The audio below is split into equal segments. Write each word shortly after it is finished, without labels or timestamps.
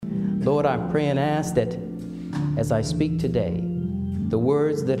Lord, I pray and ask that as I speak today, the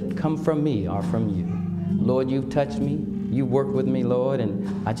words that come from me are from you. Lord, you've touched me, you worked with me, Lord,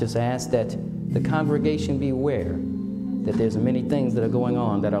 and I just ask that the congregation be aware that there's many things that are going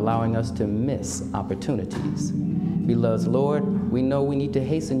on that are allowing us to miss opportunities. Beloved Lord, we know we need to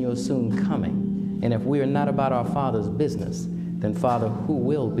hasten your soon coming. And if we are not about our Father's business, then Father, who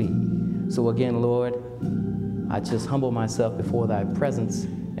will be? So again, Lord, I just humble myself before thy presence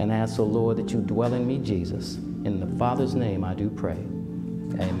and ask, oh Lord, that you dwell in me, Jesus. In the Father's name I do pray.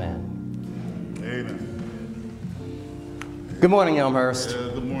 Amen. Amen. Good morning, Elmhurst.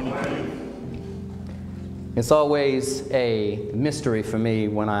 Good morning to you. It's always a mystery for me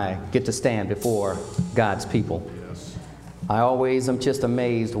when I get to stand before God's people. Yes. I always am just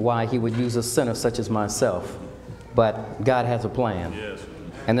amazed why he would use a sinner such as myself. But God has a plan. Yes.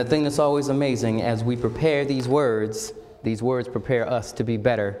 And the thing that's always amazing, as we prepare these words prepare us to be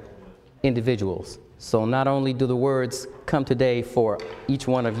better individuals. So not only do the words come today for each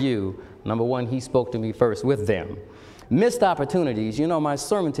one of you, number one, he spoke to me first with them. Missed opportunities. You know, my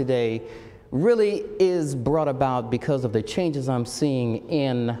sermon today really is brought about because of the changes I'm seeing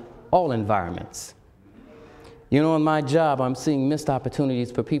in all environments. You know, in my job, I'm seeing missed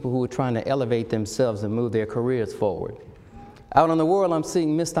opportunities for people who are trying to elevate themselves and move their careers forward. Out in the world, I'm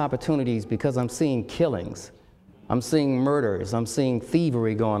seeing missed opportunities because I'm seeing killings. I'm seeing murders. I'm seeing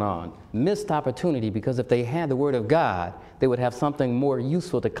thievery going on. Missed opportunity because if they had the Word of God, they would have something more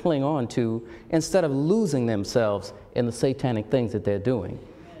useful to cling on to instead of losing themselves in the satanic things that they're doing.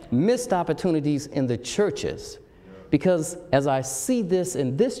 Missed opportunities in the churches, because as I see this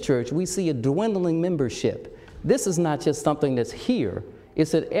in this church, we see a dwindling membership. This is not just something that's here,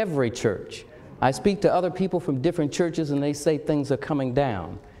 it's at every church. I speak to other people from different churches and they say things are coming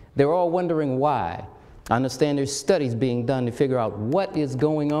down. They're all wondering why. I understand there's studies being done to figure out what is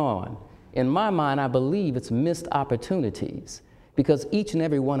going on. In my mind, I believe it's missed opportunities, because each and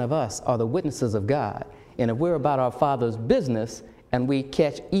every one of us are the witnesses of God. And if we're about our Father's business, and we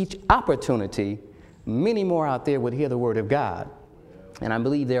catch each opportunity, many more out there would hear the word of God. And I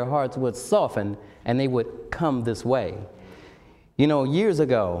believe their hearts would soften and they would come this way. You know, years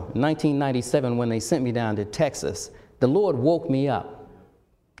ago, 1997, when they sent me down to Texas, the Lord woke me up.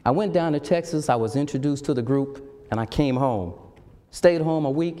 I went down to Texas, I was introduced to the group, and I came home. Stayed home a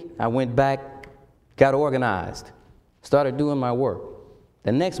week, I went back, got organized, started doing my work.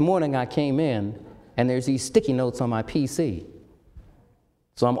 The next morning I came in, and there's these sticky notes on my PC.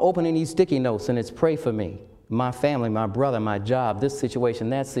 So I'm opening these sticky notes, and it's pray for me, my family, my brother, my job, this situation,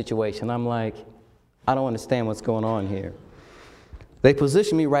 that situation. I'm like, I don't understand what's going on here. They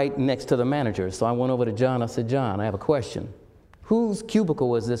positioned me right next to the manager. So I went over to John. I said, John, I have a question. Whose cubicle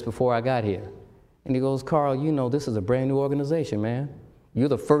was this before I got here? And he goes, Carl, you know this is a brand new organization, man. You're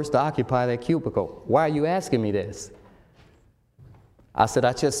the first to occupy that cubicle. Why are you asking me this? I said,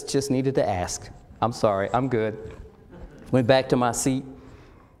 I just needed to ask. I'm sorry, I'm good. Went back to my seat.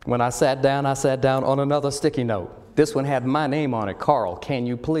 When I sat down on another sticky note. This one had my name on it, Carl, can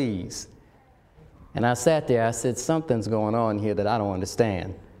you please? And I sat there, I said, something's going on here that I don't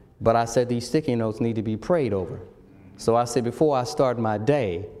understand. But I said, these sticky notes need to be prayed over. So I said, before I start my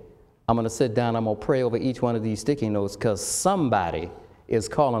day, I'm going to sit down, I'm going to pray over each one of these sticky notes, because somebody is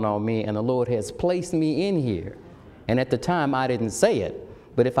calling on me, and the Lord has placed me in here. And at the time, I didn't say it,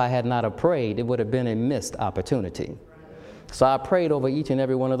 but if I had not have prayed, it would have been a missed opportunity. So I prayed over each and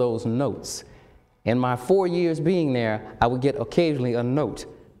every one of those notes. In my 4 years being there, I would get occasionally a note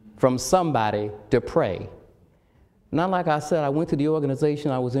from somebody to pray. Not like I said, I went to the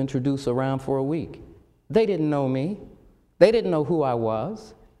organization I was introduced around for a week. They didn't know me. They didn't know who I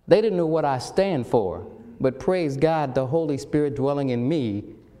was. They didn't know what I stand for. But praise God, the Holy Spirit dwelling in me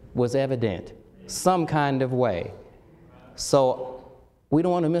was evident, some kind of way. So we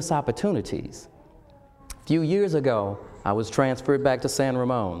don't want to miss opportunities. A few years ago, I was transferred back to San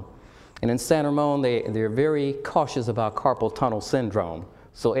Ramon. And in San Ramon, they're very cautious about carpal tunnel syndrome.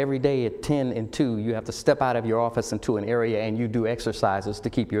 So every day at 10 and 2, you have to step out of your office into an area and you do exercises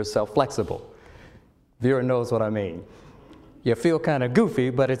to keep yourself flexible. Vera knows what I mean. You feel kind of goofy,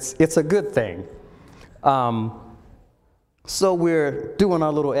 but it's a good thing. So we're doing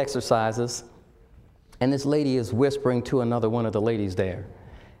our little exercises, and this lady is whispering to another one of the ladies there.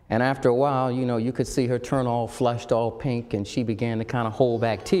 And after a while, you know, you could see her turn all flushed, all pink, and she began to kind of hold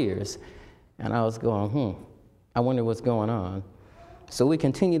back tears. And I was going, I wonder what's going on. So we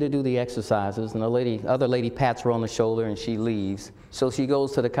continue to do the exercises, and the other lady pats her on the shoulder, and she leaves. So she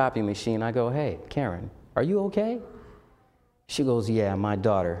goes to the copy machine. I go, hey, Karen, are you okay? She goes, yeah, my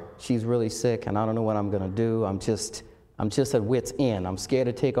daughter, she's really sick, and I don't know what I'm going to do. I'm just at wit's end. I'm scared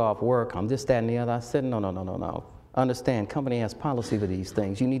to take off work. I'm this, that, and the other. I said, no, no, no, no, no. Understand, company has policy for these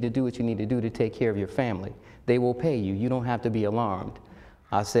things. You need to do what you need to do to take care of your family. They will pay you. You don't have to be alarmed.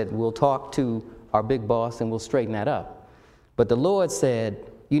 I said, we'll talk to our big boss and we'll straighten that up. But the Lord said,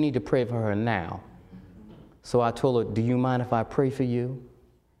 you need to pray for her now. So I told her, do you mind if I pray for you?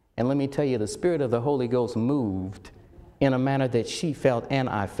 And let me tell you, the Spirit of the Holy Ghost moved in a manner that she felt and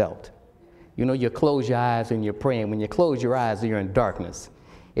I felt. You know, you close your eyes and you're praying. When you close your eyes, you're in darkness.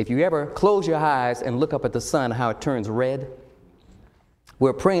 If you ever close your eyes and look up at the sun, how it turns red,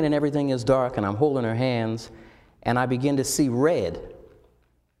 we're praying and everything is dark, and I'm holding her hands, and I begin to see red.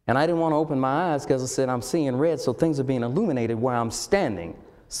 And I didn't want to open my eyes because I said, I'm seeing red, so things are being illuminated where I'm standing.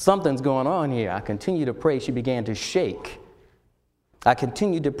 Something's going on here. I continued to pray. She began to shake. I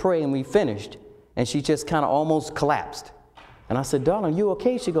continued to pray, and we finished, and she just kind of almost collapsed. And I said, darling, you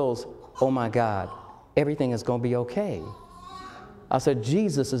okay? She goes, oh my God, everything is going to be okay. I said,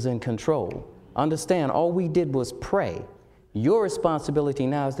 Jesus is in control. Understand, all we did was pray. Your responsibility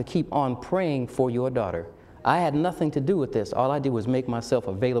now is to keep on praying for your daughter. I had nothing to do with this. All I did was make myself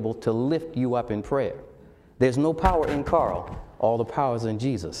available to lift you up in prayer. There's no power in Carl. All the power is in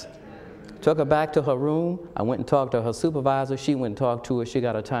Jesus. Took her back to her room. I went and talked to her supervisor. She went and talked to her. She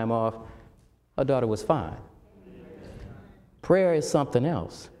got her time off. Her daughter was fine. Prayer is something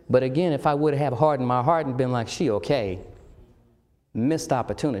else. But again, if I would have hardened my heart and been like, she okay, missed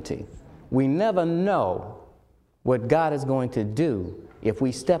opportunity. We never know what God is going to do if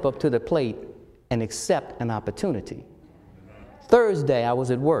we step up to the plate and accept an opportunity. Thursday, I was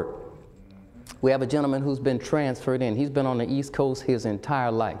at work. We have a gentleman who's been transferred in. He's been on the East Coast his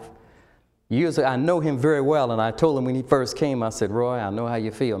entire life. Years ago, I know him very well, and I told him when he first came, I said, Roy, I know how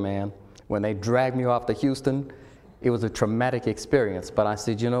you feel, man. When they dragged me off to Houston, it was a traumatic experience. But I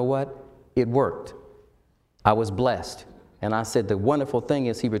said, you know what? It worked. I was blessed. And I said, the wonderful thing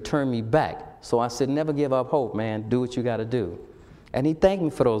is he returned me back. So I said, never give up hope, man. Do what you got to do. And he thanked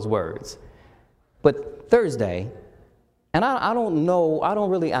me for those words. But Thursday, and I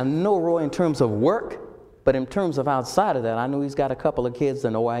know Roy in terms of work, but in terms of outside of that, I knew he's got a couple of kids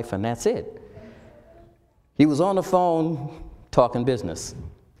and a wife, and that's it. He was on the phone talking business.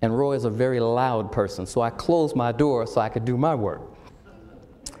 And Roy is a very loud person, so I closed my door so I could do my work.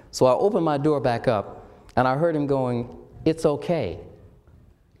 So I opened my door back up, and I heard him going, it's okay.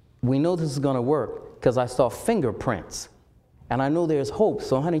 We know this is going to work because I saw fingerprints, and I know there's hope.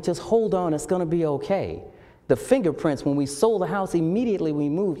 So, honey, just hold on. It's going to be okay. The fingerprints, when we sold the house, immediately we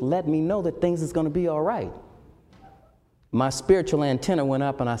moved, let me know that things is going to be all right. My spiritual antenna went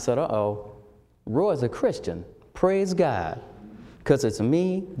up, and I said, uh-oh, Roy's a Christian. Praise God. Because it's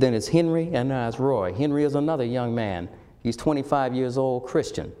me, then it's Henry, and now it's Roy. Henry is another young man. He's 25 years old,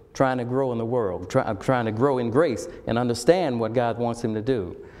 Christian, trying to grow in the world, trying to grow in grace and understand what God wants him to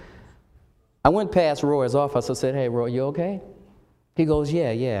do. I went past Roy's office. I said, hey, Roy, you okay? He goes,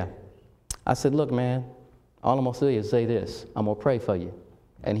 yeah. I said, look, man, all I'm going to say is say this. I'm going to pray for you.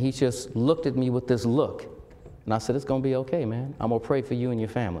 And he just looked at me with this look. And I said, it's going to be okay, man. I'm going to pray for you and your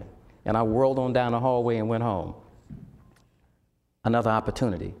family. And I whirled on down the hallway and went home. Another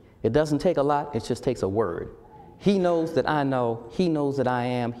opportunity. It doesn't take a lot. It just takes a word. He knows that I know. He knows that I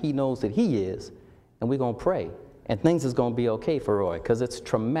am. He knows that he is. And we're going to pray. And things is going to be okay for Roy, because it's a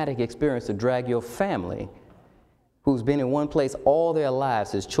traumatic experience to drag your family, who's been in one place all their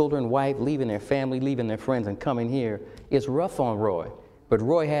lives, his children, wife, leaving their family, leaving their friends, and coming here. It's rough on Roy. But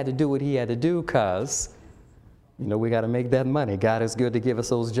Roy had to do what he had to do because, you know, we got to make that money. God is good to give us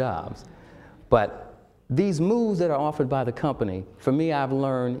those jobs. But these moves that are offered by the company, for me, I've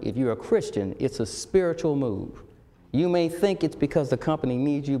learned if you're a Christian, it's a spiritual move. You may think it's because the company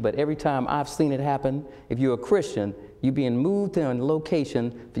needs you, but every time I've seen it happen, if you're a Christian, you're being moved to a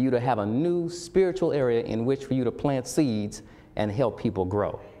location for you to have a new spiritual area in which for you to plant seeds and help people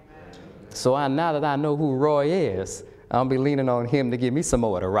grow. So now that I know who Roy is, I'll be leaning on him to give me some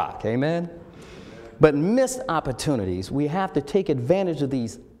more of the rock. Amen? But missed opportunities, we have to take advantage of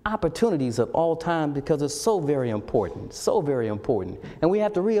these opportunities of all time because it's so very important, so very important. And we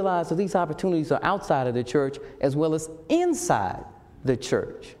have to realize that these opportunities are outside of the church as well as inside the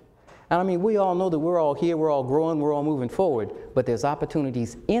church. And I mean, we all know that we're all here, we're all growing, we're all moving forward, but there's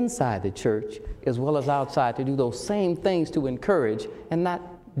opportunities inside the church as well as outside to do those same things to encourage and not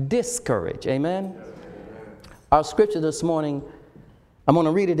discourage. Amen? Our scripture this morning, I'm going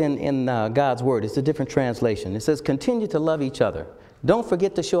to read it in God's Word. It's a different translation. It says, continue to love each other. Don't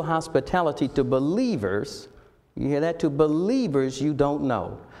forget to show hospitality to believers. You hear that? To believers you don't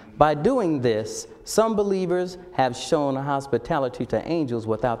know. By doing this, some believers have shown hospitality to angels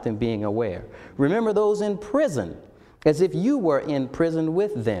without them being aware. Remember those in prison as if you were in prison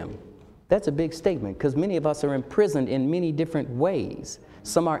with them. That's a big statement, because many of us are imprisoned in many different ways.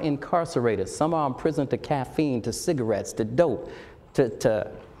 Some are incarcerated. Some are imprisoned to caffeine, to cigarettes, to dope,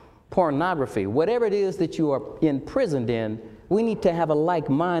 to pornography. Whatever it is that you are imprisoned in, we need to have a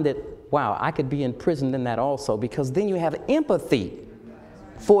like-minded, wow, I could be imprisoned in that also, because then you have empathy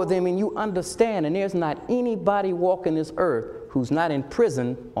for them and you understand, and there's not anybody walking this earth who's not in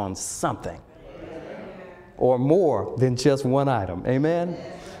prison on something or more than just one item. Amen?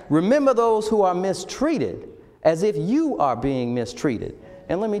 Remember those who are mistreated as if you are being mistreated.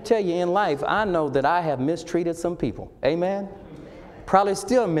 And let me tell you, in life, I know that I have mistreated some people. Amen? Probably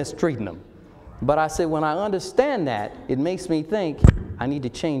still mistreating them. But I said, when I understand that, it makes me think I need to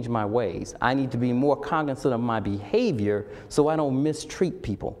change my ways. I need to be more cognizant of my behavior so I don't mistreat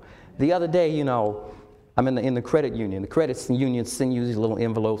people. The other day, you know, I'm in the credit union. The credit union send you these little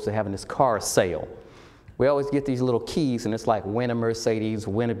envelopes. They're having this car sale. We always get these little keys, and it's like, win a Mercedes,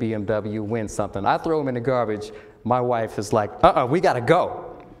 win a BMW, win something. I throw them in the garbage. My wife is like, we got to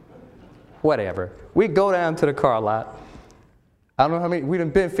go. Whatever. We go down to the car lot. I don't know how many,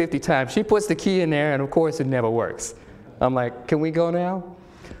 we've been 50 times. She puts the key in there, and of course it never works. I'm like, can we go now?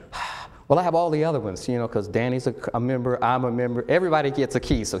 Well, I have all the other ones, you know, because Danny's a member, I'm a member. Everybody gets a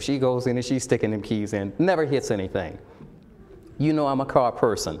key, so she goes in and she's sticking them keys in. Never hits anything. You know I'm a car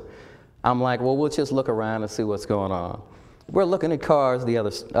person. I'm like, well, we'll just look around and see what's going on. We're looking at cars the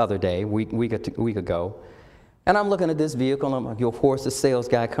other day, week ago. And I'm looking at this vehicle, and of course the sales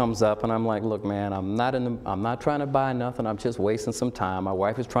guy comes up, and I'm like, look, man, I'm not trying to buy nothing. I'm just wasting some time. My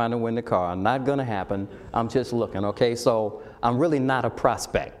wife is trying to win the car. Not going to happen. I'm just looking, okay? So I'm really not a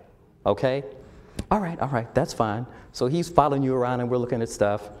prospect, okay? All right, that's fine. So he's following you around, and we're looking at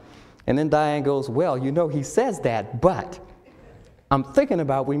stuff. And then Diane goes, well, you know, he says that, but I'm thinking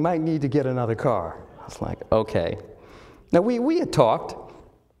about we might need to get another car. I was like, okay. Now, we had talked.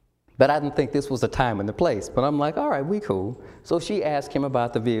 But I didn't think this was the time and the place. But I'm like, all right, we cool. So she asked him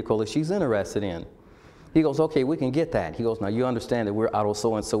about the vehicle that she's interested in. He goes, okay, we can get that. He goes, now you understand that we're Auto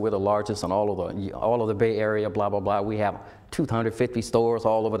So-and-so, we're the largest in all of the Bay Area, blah, blah, blah. We have 250 stores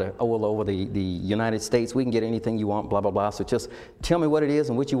all over the United States. We can get anything you want, blah, blah, blah. So just tell me what it is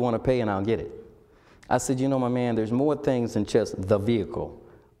and what you want to pay, and I'll get it. I said, you know, my man, there's more things than just the vehicle.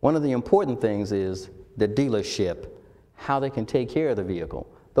 One of the important things is the dealership, how they can take care of the vehicle.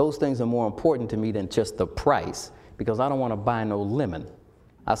 Those things are more important to me than just the price, because I don't want to buy no lemon.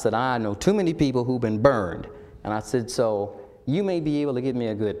 I said, I know too many people who've been burned. And I said, so you may be able to get me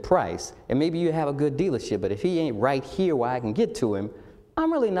a good price, and maybe you have a good dealership, but if he ain't right here where I can get to him,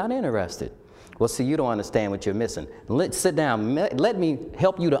 I'm really not interested. Well, see, you don't understand what you're missing. Let's sit down. Let me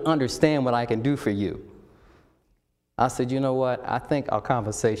help you to understand what I can do for you. I said, you know what? I think our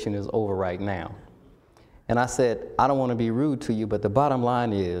conversation is over right now. And I said, I don't want to be rude to you, but the bottom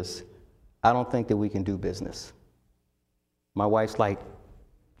line is, I don't think that we can do business. My wife's like,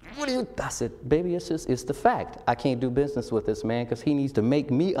 what do you? I said, baby, it's the fact. I can't do business with this man because he needs to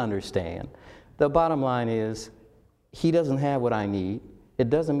make me understand. The bottom line is, he doesn't have what I need. It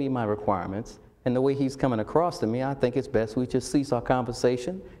doesn't meet my requirements. And the way he's coming across to me, I think it's best we just cease our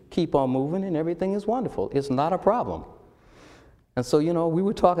conversation, keep on moving, and everything is wonderful. It's not a problem. And so, you know, we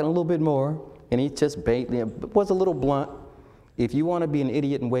were talking a little bit more. And he just was a little blunt. If you want to be an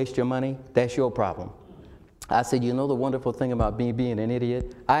idiot and waste your money, that's your problem. I said, you know the wonderful thing about me being an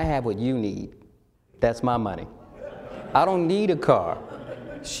idiot? I have what you need. That's my money. I don't need a car.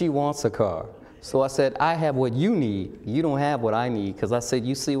 She wants a car. So I said, I have what you need. You don't have what I need. Because I said,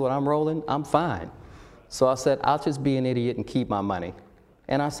 you see what I'm rolling? I'm fine. So I said, I'll just be an idiot and keep my money.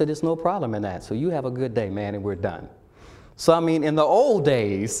 And I said, there's no problem in that. So you have a good day, man, and we're done. So, I mean, in the old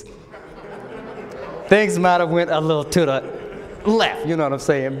days, things might have went a little to the left, you know what I'm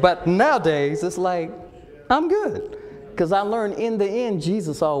saying? But nowadays, it's like, I'm good. Because I learned in the end,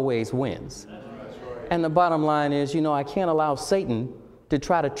 Jesus always wins. And the bottom line is, you know, I can't allow Satan to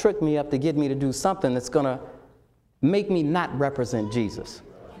try to trick me up to get me to do something that's going to make me not represent Jesus.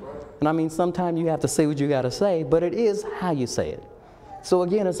 And I mean, sometimes you have to say what you got to say, but it is how you say it. So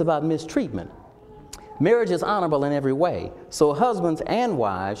again, it's about mistreatment. Marriage is honorable in every way. So husbands and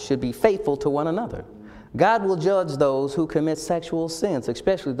wives should be faithful to one another. God will judge those who commit sexual sins,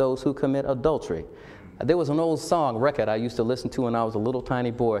 especially those who commit adultery. There was an old song record I used to listen to when I was a little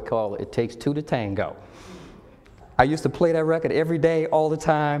tiny boy called It Takes Two to Tango. I used to play that record every day, all the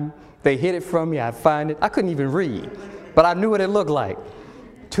time. They hid it from me, I'd find it. I couldn't even read, but I knew what it looked like.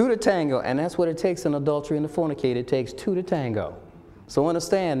 Two to tango, and that's what it takes in adultery and the fornicate. It takes two to tango. So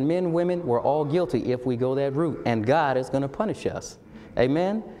understand, men, women, we're all guilty if we go that route, and God is going to punish us.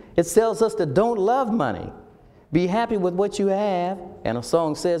 Amen? It tells us to don't love money, Be happy with what you have. And a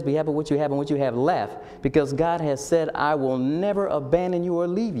song says, be happy with what you have and what you have left, because God has said, I will never abandon you or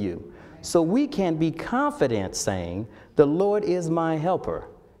leave you. So we can be confident saying, the Lord is my helper.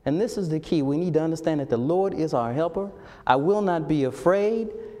 And this is the key. We need to understand that the Lord is our helper. I will not be afraid.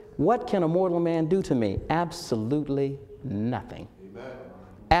 What can a mortal man do to me? Absolutely nothing. Amen.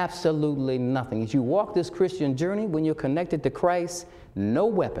 Absolutely nothing. As you walk this Christian journey, when you're connected to Christ, no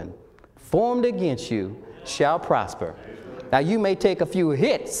weapon formed against you shall prosper. Now, you may take a few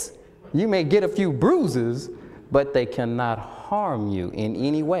hits, you may get a few bruises, but they cannot harm you in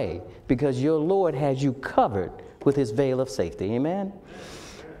any way, because your Lord has you covered with his veil of safety. Amen.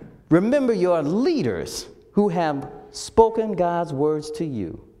 Remember your leaders who have spoken God's words to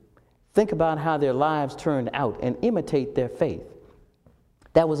you. Think about how their lives turned out and imitate their faith.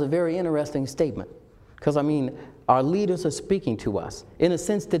 That was a very interesting statement, because, I mean, our leaders are speaking to us. In a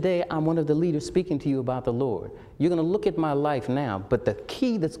sense, today, I'm one of the leaders speaking to you about the Lord. You're going to look at my life now, but the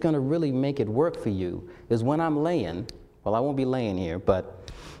key that's going to really make it work for you is when I'm laying, well, I won't be laying here,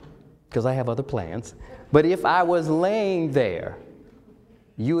 but because I have other plans, but if I was laying there,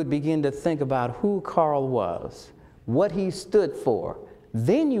 you would begin to think about who Carl was, what he stood for.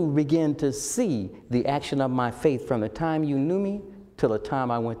 Then you begin to see the action of my faith from the time you knew me till the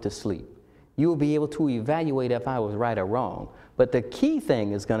time I went to sleep. You will be able to evaluate if I was right or wrong. But the key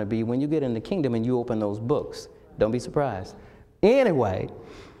thing is going to be when you get in the kingdom and you open those books. Don't be surprised. Anyway,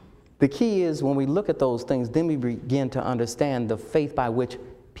 the key is when we look at those things, then we begin to understand the faith by which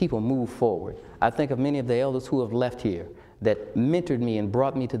people move forward. I think of many of the elders who have left here that mentored me and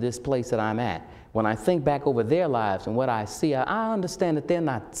brought me to this place that I'm at. When I think back over their lives and what I see, I understand that they're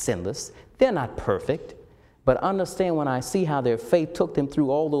not sinless, they're not perfect, but understand when I see how their faith took them through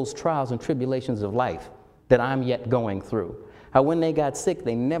all those trials and tribulations of life that I'm yet going through. How when they got sick,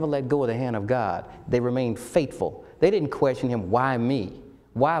 they never let go of the hand of God. They remained faithful. They didn't question him, why me?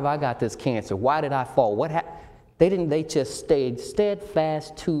 Why have I got this cancer? Why did I fall? What happened? They just stayed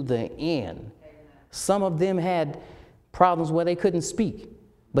steadfast to the end. Some of them had problems where they couldn't speak,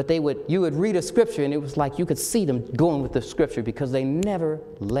 but you would read a scripture and it was like you could see them going with the scripture because they never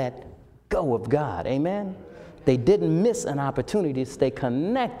let go of God. Amen? They didn't miss an opportunity to stay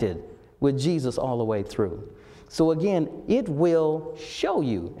connected with Jesus all the way through. So again, it will show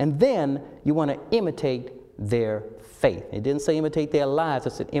you, and then you want to imitate their faith. It didn't say imitate their lives,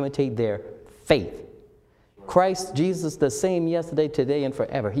 it said imitate their faith. Christ Jesus the same yesterday, today, and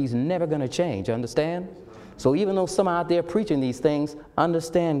forever. He's never going to change, understand? So even though some out there preaching these things,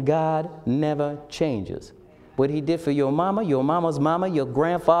 understand God never changes. What he did for your mama, your mama's mama, your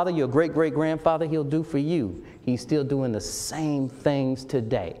grandfather, your great-great-grandfather, he'll do for you. He's still doing the same things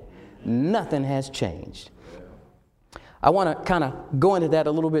today. Nothing has changed. I want to kind of go into that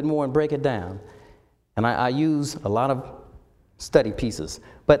a little bit more and break it down. And I use a lot of study pieces.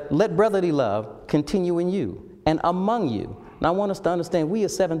 But let brotherly love continue in you and among you. Now, I want us to understand, we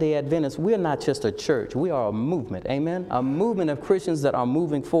as Seventh-day Adventists, we're not just a church. We are a movement, amen? A movement of Christians that are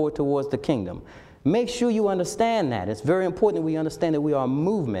moving forward towards the kingdom. Make sure you understand that. It's very important that we understand that we are a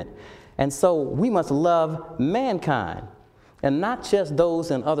movement. And so we must love mankind, and not just those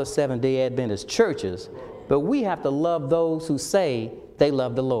in other Seventh-day Adventist churches, but we have to love those who say they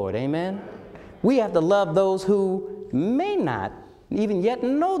love the Lord, amen? We have to love those who may not even yet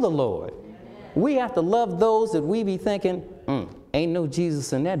know the Lord. We have to love those that we be thinking, ain't no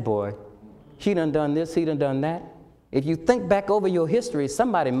Jesus in that boy. He done this, he done that. If you think back over your history,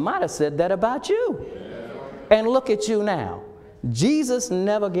 somebody might have said that about you. And look at you now. Jesus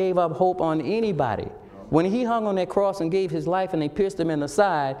never gave up hope on anybody. When he hung on that cross and gave his life and they pierced him in the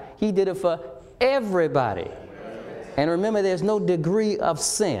side, he did it for everybody. And remember, there's no degree of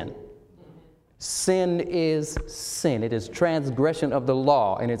sin. Sin is sin. It is transgression of the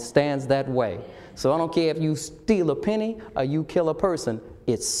law, and it stands that way. So I don't care if you steal a penny or you kill a person,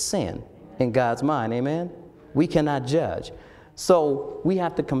 it's sin in God's mind, amen? We cannot judge. So we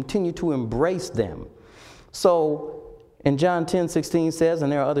have to continue to embrace them. So in John 10:16 says,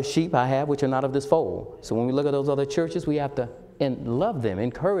 and there are other sheep I have which are not of this fold. So when we look at those other churches, we have to love them,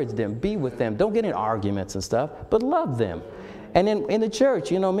 encourage them, be with them. Don't get in arguments and stuff, but love them. And in the church,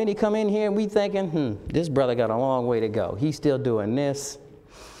 you know, many come in here and we thinking, this brother got a long way to go. He's still doing this.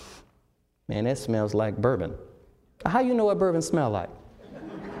 Man, that smells like bourbon. How you know what bourbon smells like?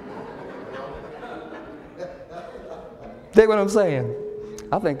 Dig what I'm saying?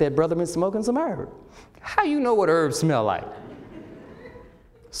 I think that brother been smoking some herb. How you know what herbs smell like?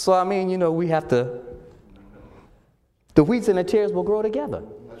 So, I mean, you know, we have to, the wheats and the tares will grow together.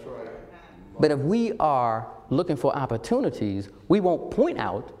 That's right. But if we are looking for opportunities, we won't point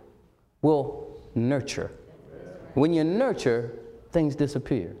out, we'll nurture. When you nurture, things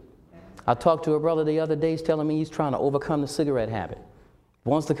disappear. I talked to a brother the other day, he's telling me he's trying to overcome the cigarette habit.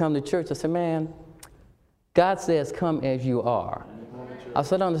 Wants to come to church. I said, man, God says, come as you are. I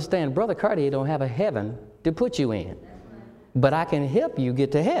said, understand, Brother Cartier don't have a heaven to put you in, but I can help you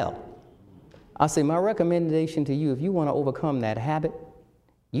get to hell. I say, my recommendation to you, if you want to overcome that habit,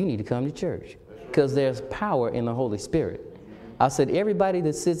 you need to come to church because there's power in the Holy Spirit. I said, everybody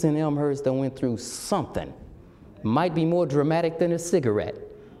that sits in Elmhurst that went through something might be more dramatic than a cigarette,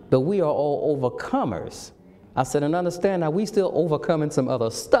 but we are all overcomers. I said, and understand now, we still overcoming some other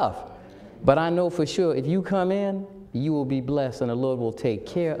stuff, but I know for sure if you come in, you will be blessed and the Lord will take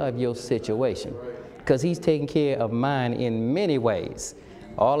care of your situation because he's taking care of mine in many ways.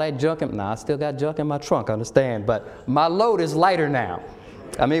 All that junk, I still got junk in my trunk, understand, but my load is lighter now.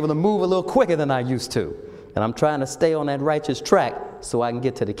 I'm able to move a little quicker than I used to. And I'm trying to stay on that righteous track so I can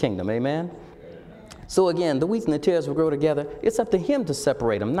get to the kingdom, amen? So again, the wheat and the tares will grow together. It's up to him to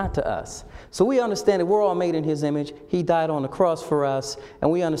separate them, not to us. So we understand that we're all made in his image. He died on the cross for us,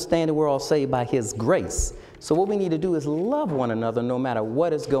 and we understand that we're all saved by his grace. So what we need to do is love one another no matter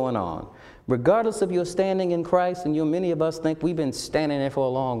what is going on. Regardless of your standing in Christ, and many of us think we've been standing there for a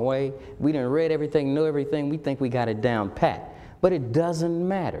long way. We done read everything, know everything. We think we got it down pat. But it doesn't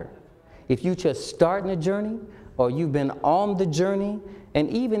matter. If you just starting a journey, or you've been on the journey, and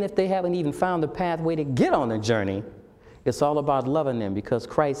even if they haven't even found the pathway to get on the journey, it's all about loving them because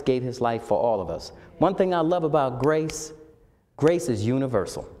Christ gave his life for all of us. One thing I love about grace, grace is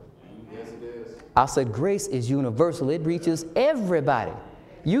universal. Yes, it is. I said grace is universal. It reaches everybody.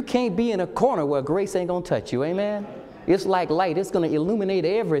 You can't be in a corner where grace ain't going to touch you, amen? It's like light. It's going to illuminate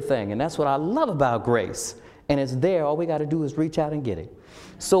everything, and that's what I love about grace. And it's there. All we got to do is reach out and get it.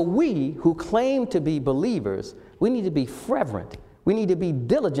 So we who claim to be believers, we need to be fervent. We need to be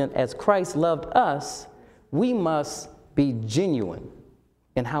diligent as Christ loved us. We must be genuine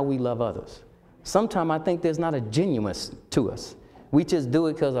in how we love others. Sometimes I think there's not a genuineness to us. We just do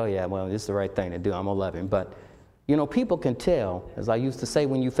it because, oh yeah, well, this is the right thing to do. I'm going to love him. But, you know, people can tell, as I used to say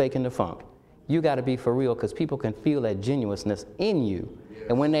when you faking the funk, you got to be for real because people can feel that genuineness in you.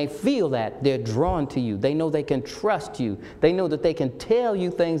 And when they feel that, they're drawn to you. They know they can trust you. They know that they can tell you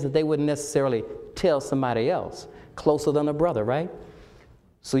things that they wouldn't necessarily tell somebody else. Closer than a brother, right?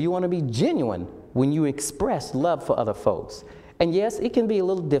 So you want to be genuine when you express love for other folks. And yes, it can be a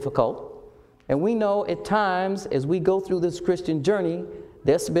little difficult. And we know at times as we go through this Christian journey,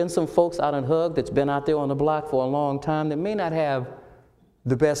 there's been some folks out in Hug that's been out there on the block for a long time that may not have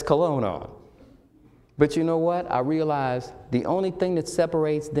the best cologne on. But you know what? I realized the only thing that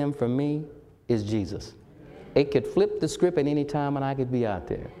separates them from me is Jesus. It could flip the script at any time and I could be out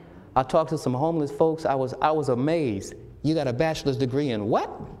there. I talked to some homeless folks. I was amazed. You got a bachelor's degree in what?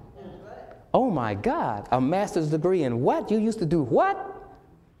 Oh my God, a master's degree in what? You used to do what?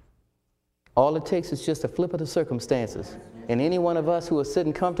 All it takes is just a flip of the circumstances. And any one of us who are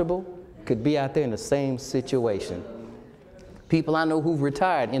sitting comfortable could be out there in the same situation. People I know who've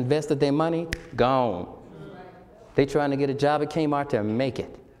retired, invested their money, gone. They trying to get a job at Kmart to make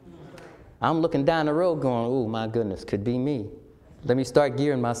it. I'm looking down the road going, oh my goodness, could be me. Let me start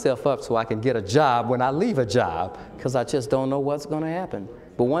gearing myself up so I can get a job when I leave a job because I just don't know what's going to happen.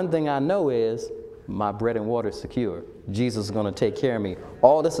 But one thing I know is my bread and water is secure. Jesus is going to take care of me.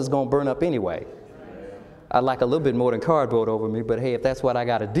 All this is going to burn up anyway. I'd like a little bit more than cardboard over me, but hey, if that's what I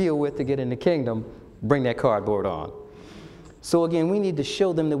got to deal with to get in the kingdom, bring that cardboard on. So again, we need to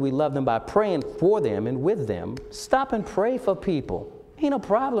show them that we love them by praying for them and with them. Stop and pray for people. Ain't no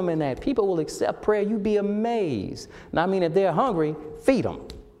problem in that. People will accept prayer. You'd be amazed. Now, I mean, if they're hungry, feed them.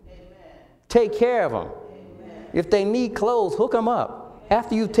 Amen. Take care of them. Amen. If they need clothes, hook them up.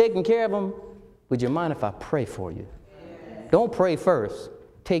 After you've taken care of them, would you mind if I pray for you? Amen. Don't pray first.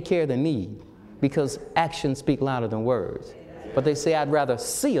 Take care of the need because actions speak louder than words. Amen. But they say, I'd rather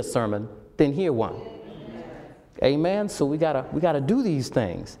see a sermon than hear one. Amen. Amen. So we gotta do these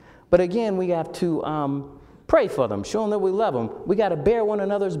things. But again, we have to pray for them, show them that we love them. We got to bear one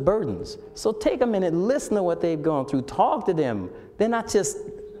another's burdens. So take a minute, listen to what they've gone through, talk to them. They're not just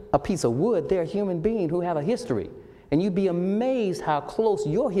a piece of wood, they're a human being who have a history. And you'd be amazed how close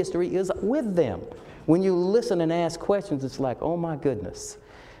your history is with them. When you listen and ask questions, it's like, oh my goodness.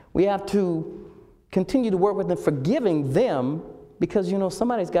 We have to continue to work with them, forgiving them, because you know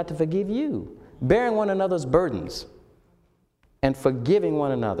somebody's got to forgive you. Bearing one another's burdens and forgiving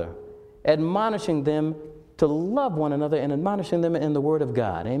one another, admonishing them to love one another and admonishing them in the Word of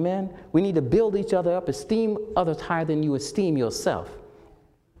God. Amen? We need to build each other up, esteem others higher than you esteem yourself.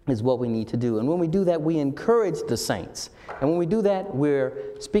 is what we need to do. And when we do that, we encourage the saints. And when we do that,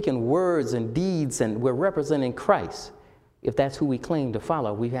 we're speaking words and deeds, and we're representing Christ. If that's who we claim to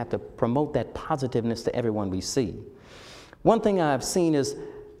follow, we have to promote that positiveness to everyone we see. One thing I've seen is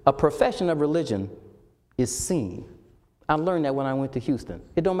a profession of religion is seen. I learned that when I went to Houston.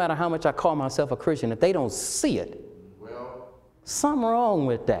 It don't matter how much I call myself a Christian. If they don't see it, something wrong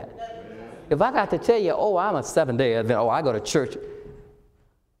with that. If I got to tell you, oh, I'm a Seventh-day Adventist, oh, I go to church,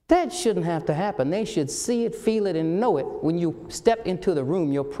 that shouldn't have to happen. They should see it, feel it, and know it. When you step into the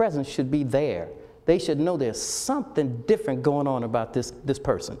room, your presence should be there. They should know there's something different going on about this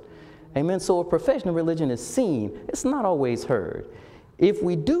person. Amen. So a profession of religion is seen. It's not always heard. If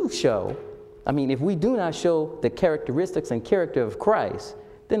we do not show the characteristics and character of Christ,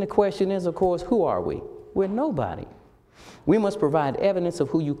 then the question is, of course, who are we? We're nobody. We must provide evidence of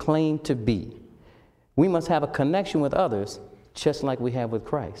who you claim to be. We must have a connection with others, just like we have with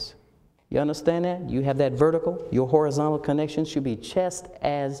Christ. You understand that? You have that vertical. Your horizontal connection should be just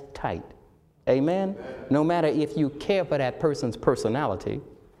as tight. Amen? No matter if you care for that person's personality.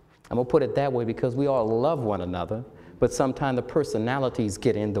 I'm going to put it that way because we all love one another, but sometimes the personalities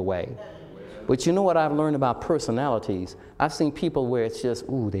get in the way. But you know what I've learned about personalities? I've seen people where it's just,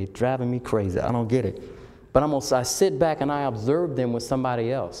 ooh, they're driving me crazy. I don't get it. But I sit back and I observe them with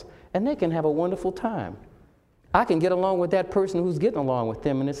somebody else, and they can have a wonderful time. I can get along with that person who's getting along with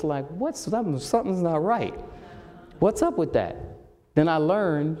them, and it's like, something's not right. What's up with that? Then I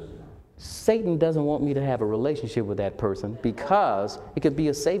learned Satan doesn't want me to have a relationship with that person because it could be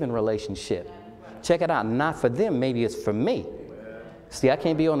a saving relationship. Check it out. Not for them. Maybe it's for me. See, I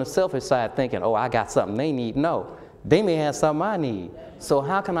can't be on the selfish side thinking, oh, I got something they need. No, they may have something I need. So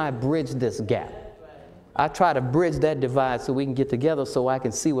how can I bridge this gap? I try to bridge that divide so we can get together so I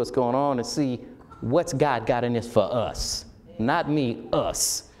can see what's going on and see what's God got in this for us. Not me,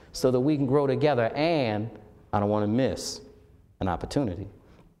 us. So that we can grow together, and I don't want to miss an opportunity.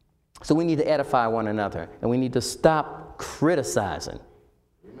 So we need to edify one another, and we need to stop criticizing.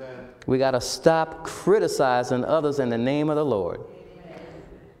 Amen. We got to stop criticizing others in the name of the Lord. Amen.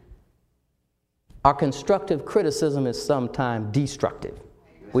 Our constructive criticism is sometimes destructive.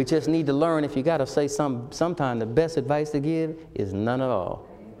 We just need to learn, if you got to say something, sometimes the best advice to give is none at all.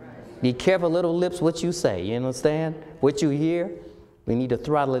 Be careful, little lips, what you say. You understand? What you hear, we need to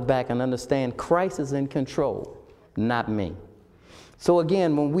throttle it back and understand Christ is in control, not me. So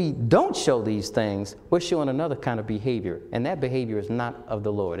again, when we don't show these things, we're showing another kind of behavior, and that behavior is not of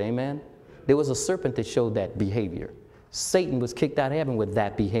the Lord. Amen? There was a serpent that showed that behavior. Satan was kicked out of heaven with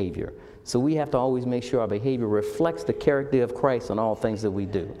that behavior. So we have to always make sure our behavior reflects the character of Christ in all things that we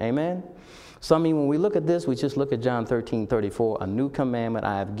do. Amen? So when we look at this, we just look at John 13:34, a new commandment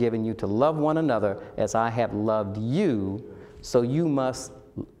I have given you, to love one another as I have loved you. So you must,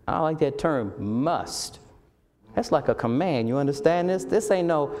 I like that term, must. That's like a command. You understand this? This ain't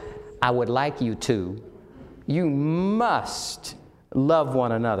no, I would like you to. You must love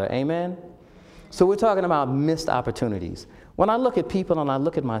one another. Amen? So we're talking about missed opportunities. When I look at people and I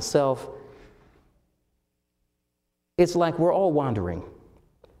look at myself, it's like we're all wandering.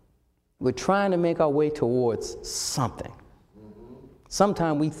 We're trying to make our way towards something.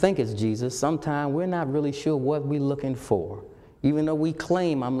 Sometimes we think it's Jesus. Sometimes we're not really sure what we're looking for. Even though we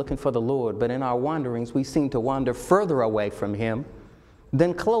claim I'm looking for the Lord, but in our wanderings, we seem to wander further away from Him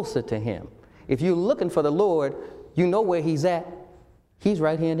than closer to Him. If you're looking for the Lord, you know where He's at. He's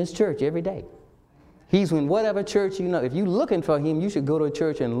right here in this church every day. He's in whatever church you know. If you're looking for Him, you should go to a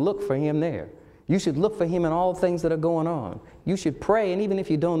church and look for Him there. You should look for Him in all things that are going on. You should pray, and even if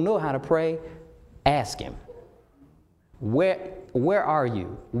you don't know how to pray, ask Him. Where are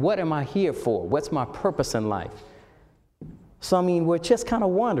you? What am I here for? What's my purpose in life? So, we're just kind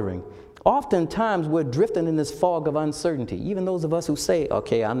of wandering. Oftentimes, we're drifting in this fog of uncertainty. Even those of us who say,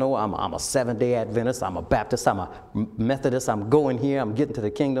 okay, I know I'm a Seventh-day Adventist, I'm a Baptist, I'm a Methodist, I'm going here, I'm getting to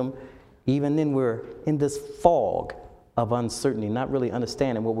the kingdom. Even then, we're in this fog of uncertainty, not really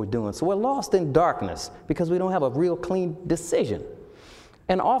understanding what we're doing. So we're lost in darkness because we don't have a real clean decision.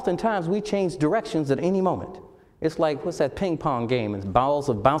 And oftentimes, we change directions at any moment. It's like, what's that ping pong game? And balls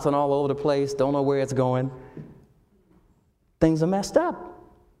are bouncing all over the place, don't know where it's going. Things are messed up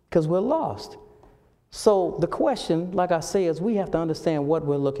because we're lost. So the question, like I say, is we have to understand what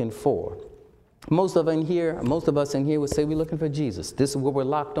we're looking for. Most of us in here would say we're looking for Jesus. This is where we're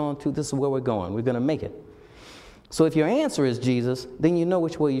locked on to. This is where we're going. We're going to make it. So if your answer is Jesus, then you know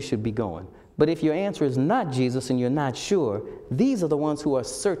which way you should be going. But if your answer is not Jesus and you're not sure, these are the ones who are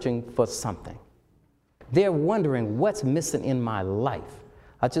searching for something. They're wondering what's missing in my life.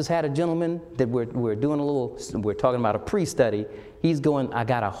 I just had a gentleman that we're talking about a pre-study. He's going, I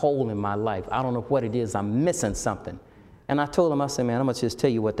got a hole in my life. I don't know what it is. I'm missing something. And I told him, I said, man, I'm going to just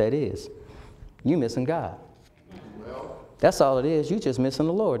tell you what that is. You missing God. That's all it is. You're just missing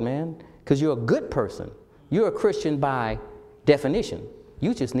the Lord, man, because you're a good person. You're a Christian by definition.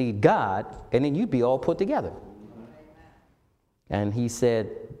 You just need God, and then you'd be all put together. And he said,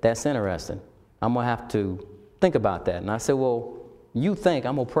 that's interesting. I'm going to have to think about that. And I said, well, you think,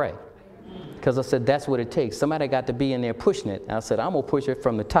 I'm going to pray. Because I said, that's what it takes. Somebody got to be in there pushing it. And I said, I'm going to push it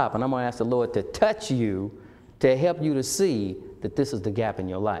from the top, and I'm going to ask the Lord to touch you to help you to see that this is the gap in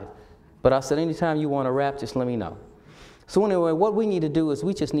your life. But I said, anytime you want to rap, just let me know. So anyway, what we need to do is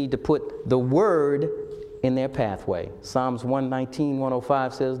we just need to put the word in their pathway. Psalms 119,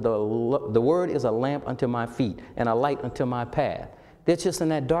 105 says, the word is a lamp unto my feet and a light unto my path. They're just in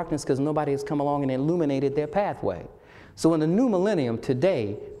that darkness because nobody has come along and illuminated their pathway. So in the new millennium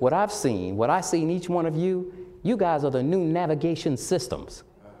today, what I see in each one of you, you guys are the new navigation systems.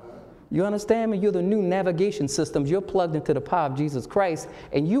 You understand me? You're the new navigation systems. You're plugged into the power of Jesus Christ,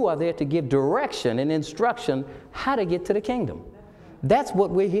 and you are there to give direction and instruction how to get to the kingdom. That's what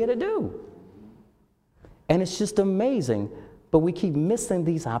we're here to do. And it's just amazing, but we keep missing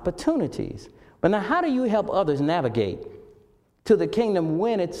these opportunities. But now, how do you help others navigate to the kingdom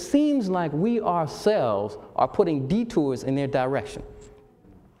when it seems like we ourselves are putting detours in their direction?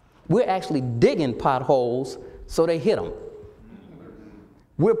 We're actually digging potholes so they hit them.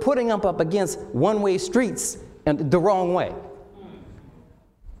 We're putting them up against one-way streets and the wrong way.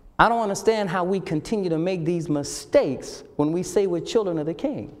 I don't understand how we continue to make these mistakes when we say we're children of the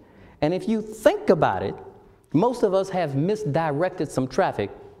King. And if you think about it, most of us have misdirected some traffic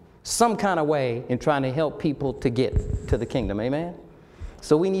some kind of way in trying to help people to get to the kingdom. Amen?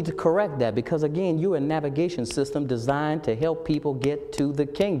 So we need to correct that because, again, you're a navigation system designed to help people get to the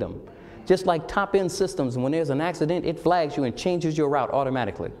kingdom. Just like top-end systems, when there's an accident, it flags you and changes your route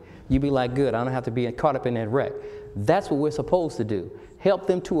automatically. You be like, good, I don't have to be caught up in that wreck. That's what we're supposed to do. Help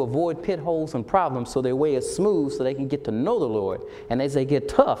them to avoid pit holes and problems so their way is smooth so they can get to know the Lord. And as they get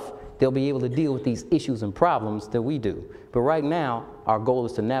tough, they'll be able to deal with these issues and problems that we do. But right now, our goal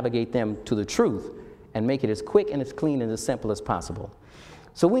is to navigate them to the truth and make it as quick and as clean and as simple as possible.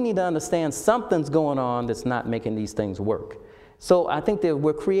 So we need to understand something's going on that's not making these things work. So I think that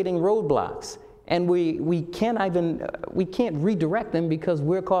we're creating roadblocks, and we can't redirect them because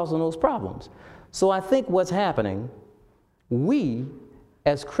we're causing those problems. So I think what's happening, we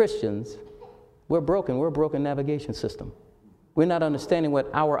as Christians, we're broken. We're a broken navigation system. We're not understanding what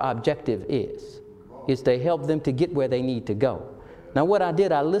our objective is to help them to get where they need to go. Now what I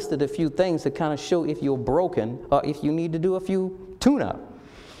did, I listed a few things to kind of show if you're broken or if you need to do a few tune-up.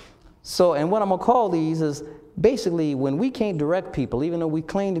 So, and what I'm going to call these is basically when we can't direct people, even though we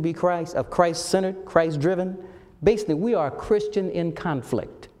claim to be Christ-centered, Christ-driven, basically we are a Christian in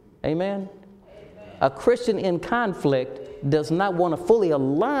conflict. Amen? A Christian in conflict does not want to fully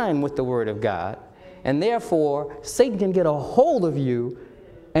align with the Word of God, and therefore Satan can get a hold of you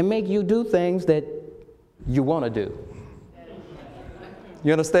and make you do things that you want to do.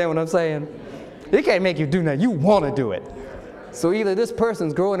 You understand what I'm saying? He can't make you do that. You want to do it. So either this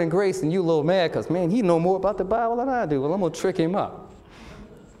person's growing in grace and you a little mad because, man, he know more about the Bible than I do. Well, I'm going to trick him up.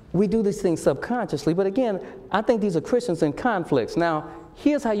 We do these things subconsciously. But again, I think these are Christians in conflicts. Now,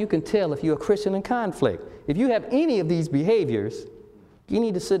 here's how you can tell if you're a Christian in conflict. If you have any of these behaviors, you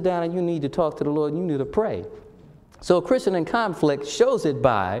need to sit down and you need to talk to the Lord and you need to pray. So a Christian in conflict shows it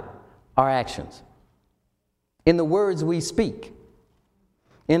by our actions, in the words we speak,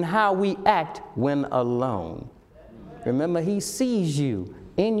 in how we act when alone. Remember, he sees you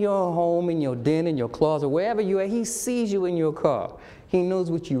in your home, in your den, in your closet, wherever you are. He sees you in your car. He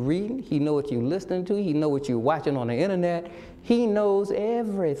knows what you're reading. He knows what you're listening to. He knows what you're watching on the internet. He knows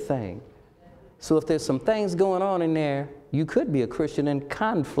everything. So if there's some things going on in there, you could be a Christian in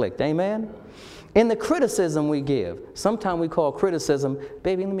conflict. Amen? In the criticism we give, sometimes we call criticism,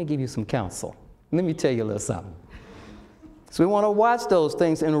 baby, let me give you some counsel. Let me tell you a little something. So we want to watch those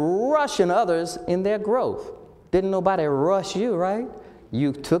things and rushing others in their growth. Didn't nobody rush you, right?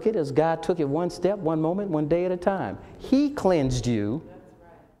 You took it as God took it one step, one moment, one day at a time. He cleansed you.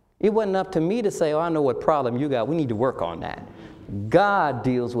 It wasn't up to me to say, oh, I know what problem you got. We need to work on that. God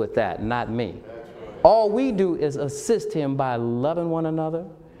deals with that, not me. All we do is assist him by loving one another.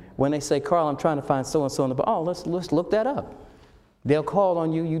 When they say, Carl, I'm trying to find so-and-so in the Bible, oh, let's look that up. They'll call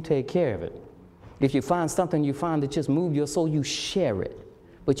on you, you take care of it. If you find something you find that just moved your soul, you share it.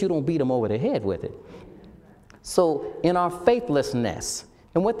 But you don't beat them over the head with it. So in our faithlessness,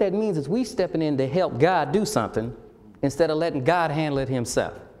 and what that means is we stepping in to help God do something, instead of letting God handle it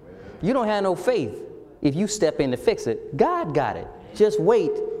himself. You don't have no faith if you step in to fix it. God got it. Just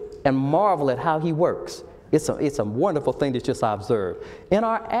wait and marvel at how he works. It's a wonderful thing to just observe. In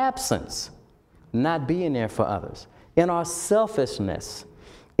our absence, not being there for others, in our selfishness,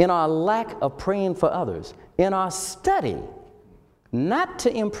 in our lack of praying for others, in our study, not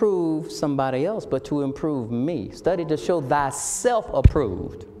to improve somebody else, but to improve me. Study to show thyself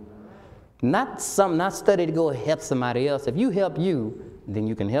approved. Not study to go help somebody else. If you help you, then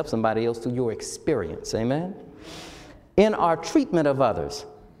you can help somebody else through your experience. Amen? In our treatment of others,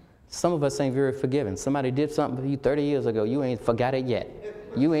 some of us ain't very forgiving. Somebody did something to you 30 years ago. You ain't forgot it yet.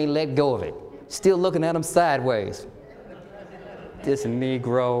 You ain't let go of it. Still looking at them sideways. This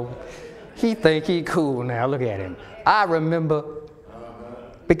Negro, he think he cool now. Look at him. I remember.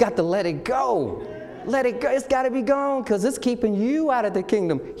 We got to let it go. Let it go. It's got to be gone because it's keeping you out of the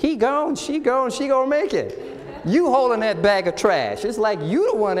kingdom. He gone, she gonna make it. You holding that bag of trash. It's like you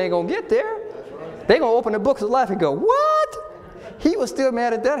the one ain't gonna get there. They gonna open the books of life and go, what? He was still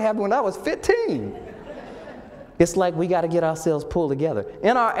mad at that happened when I was 15. It's like we got to get ourselves pulled together.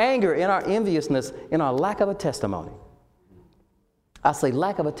 In our anger, in our enviousness, in our lack of a testimony. I say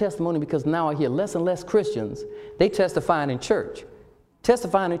lack of a testimony because now I hear less and less Christians, they testifying in church.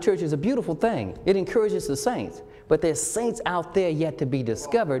 Testifying in church is a beautiful thing. It encourages the saints. But there's saints out there yet to be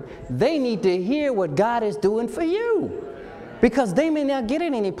discovered. They need to hear what God is doing for you because they may not get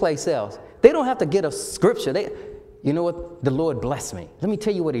it anyplace else. They don't have to get a scripture. You know what? The Lord blessed me. Let me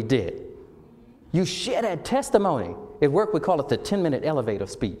tell you what he did. You share that testimony. At work, we call it the 10-minute elevator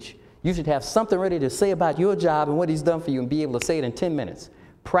speech. You should have something ready to say about your job and what he's done for you and be able to say it in 10 minutes.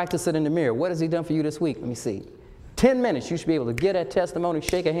 Practice it in the mirror. What has he done for you this week? Let me see. 10 minutes, you should be able to get that testimony,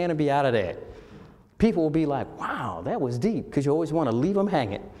 shake a hand, and be out of there. People will be like, wow, that was deep, because you always want to leave them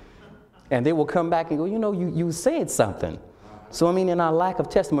hanging. And they will come back and go, you know, you said something. So, I mean, in our lack of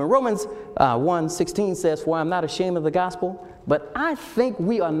testimony, Romans 1:16 says, for I'm not ashamed of the gospel, but I think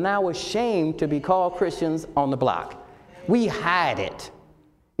we are now ashamed to be called Christians on the block. We hide it.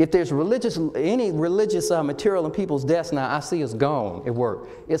 If there's any religious material in people's desks now, I see it's gone at work.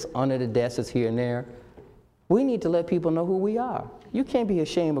 It's under the desk, it's here and there. We need to let people know who we are. You can't be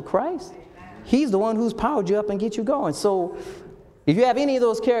ashamed of Christ. He's the one who's powered you up and get you going. So if you have any of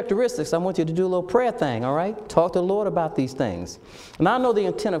those characteristics, I want you to do a little prayer thing, all right? Talk to the Lord about these things. And I know the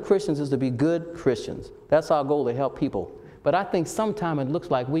intent of Christians is to be good Christians. That's our goal, to help people. But I think sometimes it looks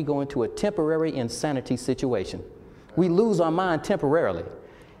like we go into a temporary insanity situation. We lose our mind temporarily.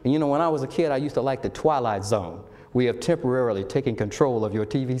 And you know, when I was a kid, I used to like the Twilight Zone. We have temporarily taken control of your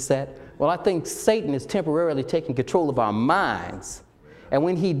TV set. Well, I think Satan is temporarily taking control of our minds. And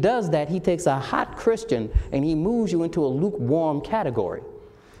when he does that, he takes a hot Christian and he moves you into a lukewarm category.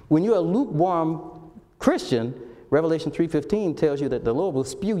 When you're a lukewarm Christian, Revelation 3:15 tells you that the Lord will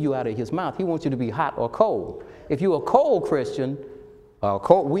spew you out of his mouth. He wants you to be hot or cold. If you're a cold Christian,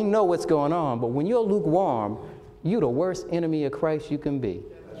 we know what's going on, but when you're lukewarm, you're the worst enemy of Christ you can be.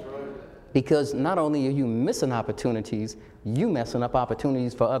 That's right. Because not only are you missing opportunities, you messing up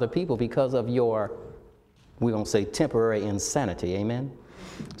opportunities for other people because of your, we're going to say, temporary insanity. Amen?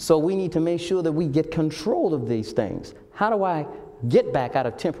 So we need to make sure that we get control of these things. How do I get back out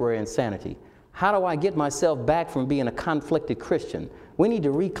of temporary insanity? How do I get myself back from being a conflicted Christian? We need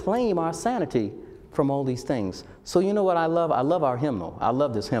to reclaim our sanity from all these things. So you know what I love? I love our hymnal. I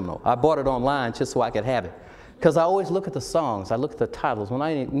love this hymnal. I bought it online just so I could have it. Because I always look at the songs. I look at the titles. When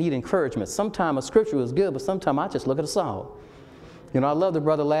I need encouragement, sometimes a scripture is good, but sometimes I just look at a song. You know, I love the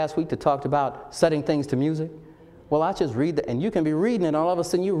brother last week that talked about setting things to music. Well, I just read that, and you can be reading it, and all of a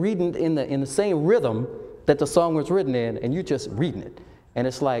sudden you're reading in the same rhythm that the song was written in, and you're just reading it. And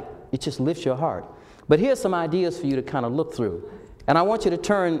it's like, it just lifts your heart. But here's some ideas for you to kind of look through. And I want you to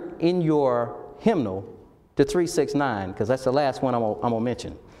turn in your hymnal to 369, because that's the last one I'm going to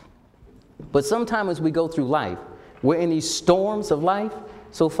mention. But sometimes as we go through life, we're in these storms of life.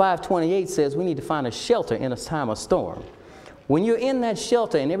 So 528 says we need to find a shelter in a time of storm. When you're in that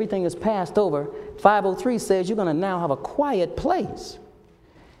shelter and everything is passed over, 503 says you're going to now have a quiet place.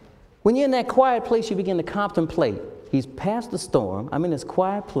 When you're in that quiet place, you begin to contemplate. He's past the storm. I'm in this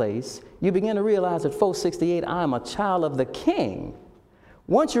quiet place. You begin to realize at 468, I am a child of the King.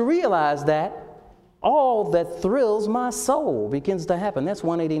 Once you realize that, all that thrills my soul begins to happen. That's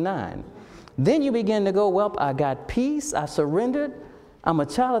 189. Then you begin to go, well, I got peace. I surrendered. I'm a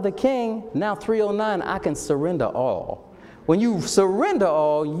child of the King. Now 309, I can surrender all. When you surrender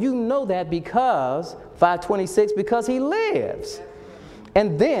all, you know that because, 526, because he lives.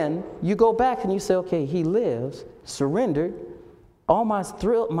 And then you go back and you say, okay, he lives, surrendered, all that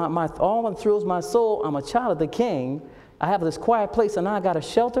thrills my soul, I'm a child of the King. I have this quiet place and I got a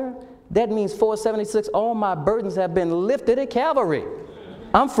shelter. That means 476, all my burdens have been lifted at Calvary.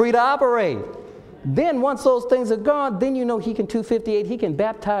 I'm free to operate. Then once those things are gone, then you know he can, 258, he can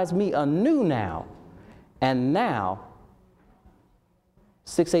baptize me anew now. And now,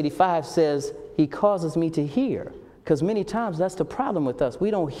 685 says he causes me to hear. Because many times that's the problem with us.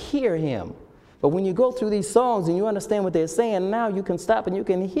 We don't hear him. But when you go through these songs and you understand what they're saying, now you can stop and you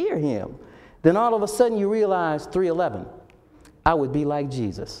can hear him. Then all of a sudden you realize 311, I would be like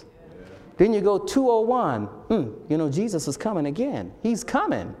Jesus. Then you go 201, you know, Jesus is coming again. He's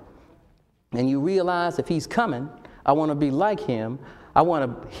coming. And you realize if he's coming, I want to be like him. I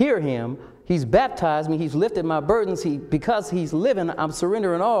want to hear him. He's baptized me. He's lifted my burdens. Because he's living, I'm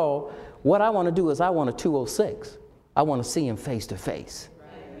surrendering all. What I want to do is I want a 206. I want to see him face to face.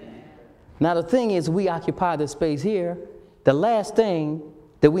 Now, the thing is, we occupy this space here. The last thing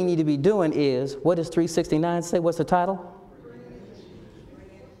that we need to be doing is, what does 369 say? What's the title?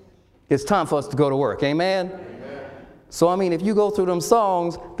 It's time for us to go to work. Amen? So, I mean, if you go through them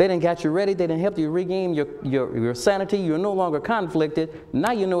songs, they didn't get you ready. They didn't help you regain your sanity. You're no longer conflicted.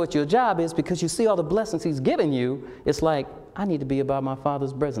 Now you know what your job is because you see all the blessings he's given you. It's like, I need to be about my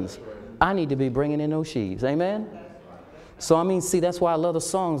Father's business. I need to be bringing in those sheaves. Amen? So, I mean, see, that's why I love the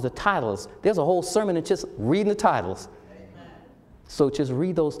songs, the titles. There's a whole sermon in just reading the titles. So just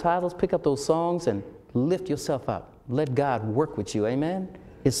read those titles, pick up those songs, and lift yourself up. Let God work with you. Amen?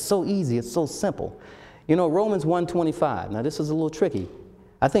 It's so easy. It's so simple. You know, Romans 1:25. Now, this is a little tricky.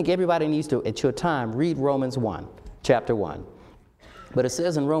 I think everybody needs to, at your time, read Romans 1, chapter 1. But it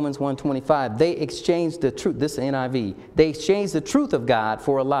says in Romans 1:25, they exchanged the truth, this is NIV, they exchanged the truth of God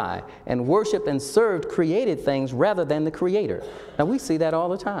for a lie and worshiped and served created things rather than the Creator. Now, we see that all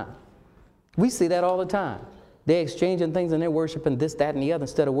the time. We see that all the time. They're exchanging things and they're worshiping this, that, and the other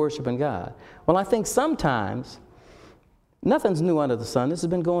instead of worshiping God. Well, I think sometimes, nothing's new under the sun. This has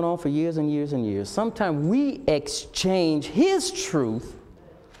been going on for years and years and years. Sometimes we exchange his truth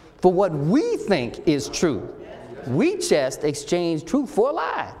for what we think is truth. We just exchange truth for a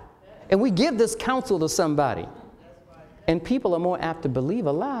lie. And we give this counsel to somebody. And people are more apt to believe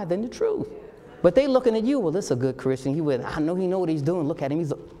a lie than the truth. But they looking at you, well, this is a good Christian. I know he know what he's doing. Look at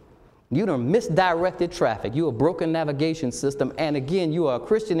him. You done misdirected traffic. You a broken navigation system. And again, you are a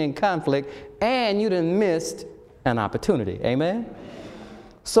Christian in conflict. And you done missed an opportunity. Amen?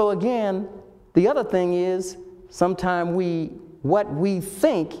 So again, the other thing is sometimes what we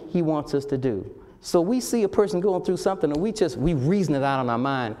think he wants us to do. So we see a person going through something and we reason it out in our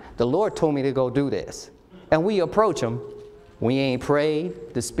mind. The Lord told me to go do this. And we approach him. We ain't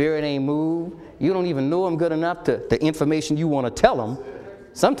prayed. The Spirit ain't moved. You don't even know him good enough to the information you want to tell him.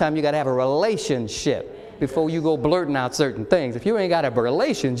 Sometimes you got to have a relationship before you go blurting out certain things. If you ain't got a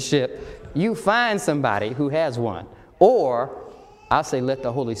relationship, you find somebody who has one. Or I say let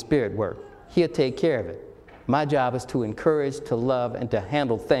the Holy Spirit work. He'll take care of it. My job is to encourage, to love, and to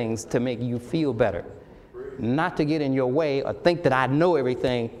handle things to make you feel better. Not to get in your way or think that I know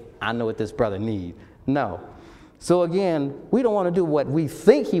everything. I know what this brother needs. No. So again, we don't want to do what we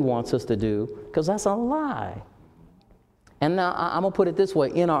think he wants us to do because that's a lie. And now I'm going to put it this way.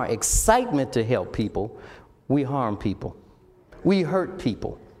 In our excitement to help people, we harm people. We hurt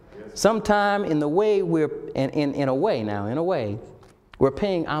people. Sometime in the way in a way, we're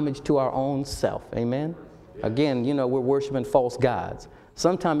paying homage to our own self. Amen? Again, you know, we're worshiping false gods.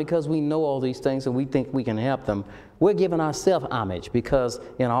 Sometimes because we know all these things and we think we can help them, we're giving ourselves homage because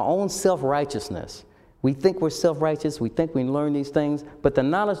in our own self-righteousness, we think we're self-righteous, we think we learn these things, but the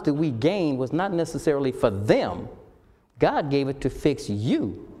knowledge that we gained was not necessarily for them. God gave it to fix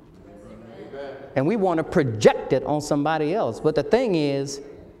you. And we want to project it on somebody else. But the thing is,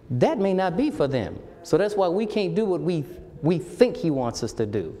 that may not be for them. So that's why we can't do what we think he wants us to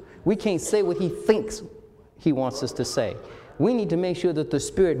do. We can't say what he thinks he wants us to say. We need to make sure that the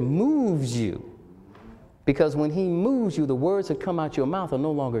Spirit moves you. Because when he moves you, the words that come out your mouth are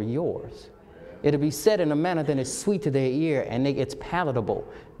no longer yours. It'll be said in a manner that is sweet to their ear and it's palatable.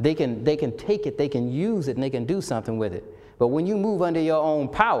 They can take it, they can use it, and they can do something with it. But when you move under your own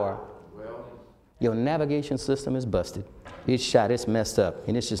power, your navigation system is busted. It's shot, it's messed up,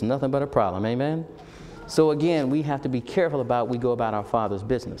 and it's just nothing but a problem. Amen? So again, we have to be careful about we go about our Father's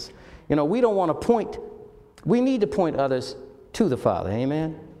business. You know, we don't want to point. We need to point others to the Father.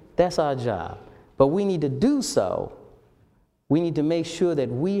 Amen? That's our job. But we need to do so. We need to make sure that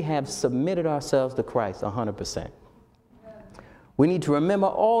we have submitted ourselves to Christ 100%. We need to remember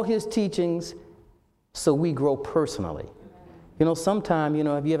all his teachings so we grow personally. You know, sometime, you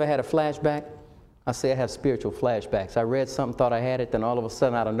know, have you ever had a flashback? I say I have spiritual flashbacks. I read something, thought I had it, then all of a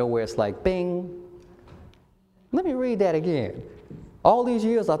sudden out of nowhere it's like, bing. Let me read that again. All these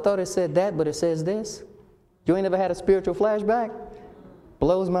years I thought it said that, but it says this. You ain't never had a spiritual flashback?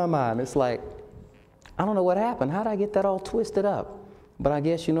 Blows my mind. It's like, I don't know what happened. How did I get that all twisted up? But I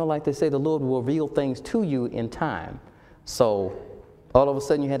guess, you know, like they say, the Lord will reveal things to you in time. So all of a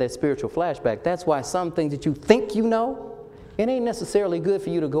sudden you had that spiritual flashback. That's why some things that you think you know, it ain't necessarily good for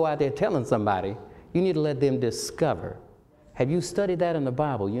you to go out there telling somebody. You need to let them discover. Have you studied that in the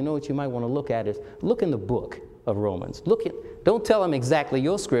Bible? You know what you might want to look at is, look in the book of Romans. Don't tell them exactly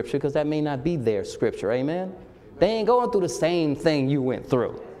your scripture, because that may not be their scripture. Amen? They ain't going through the same thing you went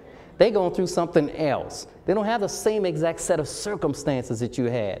through. They going through something else. They don't have the same exact set of circumstances that you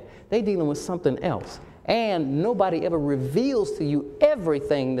had. They dealing with something else. And nobody ever reveals to you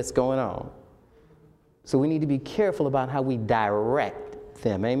everything that's going on. So we need to be careful about how we direct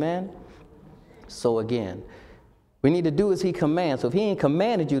them. Amen? So again, we need to do as he commands. So if he ain't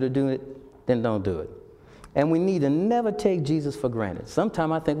commanded you to do it, then don't do it. And we need to never take Jesus for granted.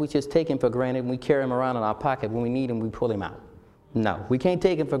 Sometimes I think we just take him for granted and we carry him around in our pocket. When we need him, we pull him out. No, we can't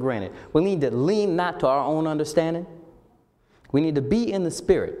take him for granted. We need to lean not to our own understanding. We need to be in the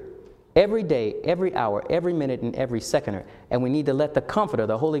Spirit every day, every hour, every minute, and every second. And we need to let the Comforter,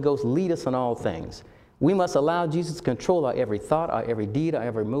 the Holy Ghost, lead us in all things. We must allow Jesus to control our every thought, our every deed, our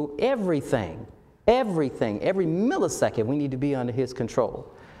every move, everything. Everything, every millisecond, we need to be under his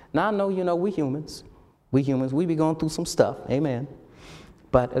control. Now, I know, you know, we humans, we be going through some stuff, amen.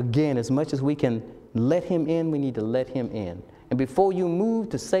 But again, as much as we can let him in, we need to let him in. And before you move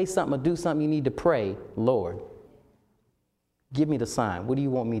to say something or do something, you need to pray, Lord, give me the sign. What do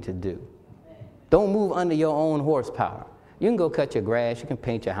you want me to do? Don't move under your own horsepower. You can go cut your grass, you can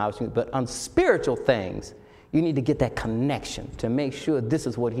paint your house, but on spiritual things, you need to get that connection to make sure this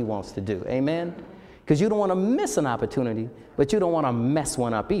is what he wants to do. Amen? Because you don't want to miss an opportunity, but you don't want to mess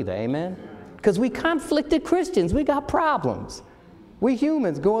one up either. Amen? Because we conflicted Christians. We got problems. We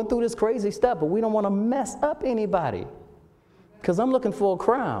humans going through this crazy stuff, but we don't want to mess up anybody. Because I'm looking for a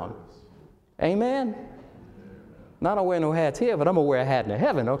crown. Amen? Now, I don't wear no hats here, but I'm going to wear a hat in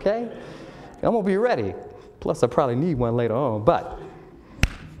heaven, okay? I'm going to be ready. Plus, I probably need one later on. But,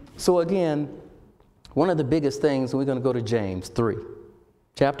 so again, one of the biggest things, we're going to go to James 3,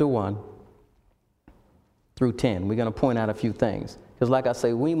 chapter 1 through 10. We're going to point out a few things. Because like I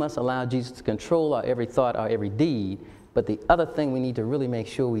say, we must allow Jesus to control our every thought, our every deed. But the other thing we need to really make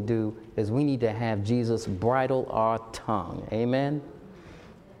sure we do is we need to have Jesus bridle our tongue. Amen?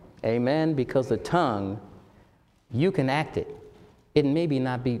 Amen? Because the tongue, you can act it. It maybe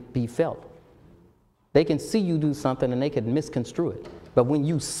not be felt. They can see you do something and they can misconstrue it. But when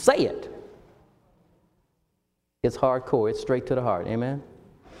you say it, it's hardcore. It's straight to the heart. Amen?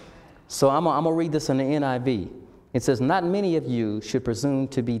 So I'm going to read this in the NIV. It says, not many of you should presume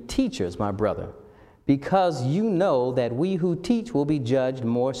to be teachers, my brother, because you know that we who teach will be judged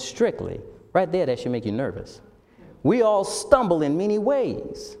more strictly. Right there, that should make you nervous. We all stumble in many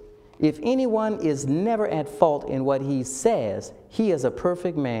ways. If anyone is never at fault in what he says, he is a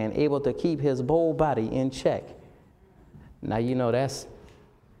perfect man, able to keep his whole body in check. Now, you know, that's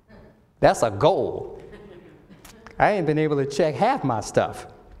a goal. I ain't been able to check half my stuff.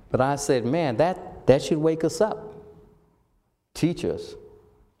 But I said, man, that should wake us up. Teach us.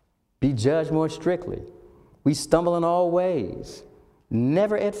 Be judged more strictly. We stumble in all ways.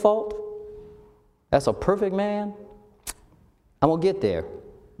 Never at fault. That's a perfect man. I'm going to get there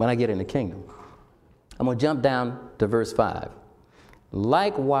when I get in the kingdom. I'm going to jump down to verse 5.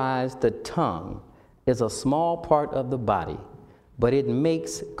 Likewise, the tongue is a small part of the body, but it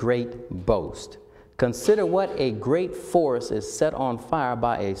makes great boast. Consider what a great forest is set on fire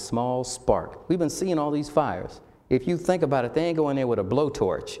by a small spark. We've been seeing all these fires. If you think about it, they ain't going there with a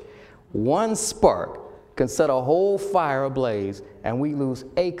blowtorch. One spark can set a whole fire ablaze, and we lose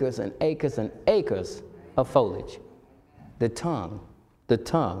acres and acres and acres of foliage. The tongue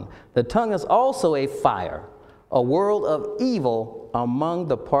is also a fire, a world of evil among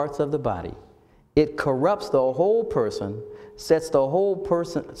the parts of the body. It corrupts the whole person, sets the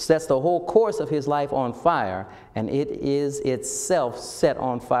whole course of his life on fire, and it is itself set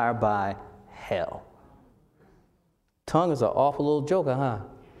on fire by hell. Tongue is an awful little joker, huh?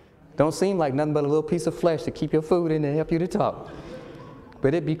 Don't seem like nothing but a little piece of flesh to keep your food in and help you to talk.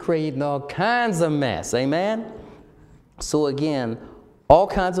 But it be creating all kinds of mess, amen? So again, all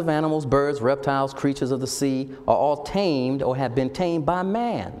kinds of animals, birds, reptiles, creatures of the sea are all tamed or have been tamed by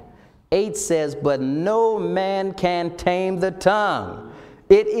man. 8 says, but no man can tame the tongue.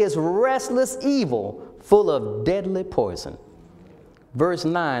 It is restless evil, full of deadly poison. Verse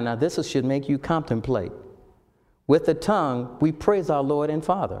 9, now this should make you contemplate. With the tongue, we praise our Lord and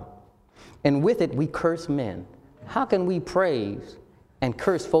Father. And with it, we curse men. How can we praise and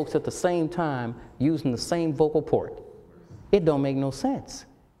curse folks at the same time using the same vocal port? It don't make no sense.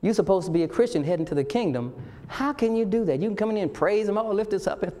 You're supposed to be a Christian heading to the kingdom. How can you do that? You can come in and praise him, oh, lift this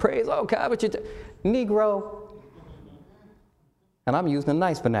up and praise, oh, God, but you Negro. And I'm using a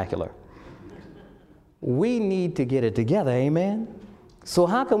nice vernacular. We need to get it together, amen? So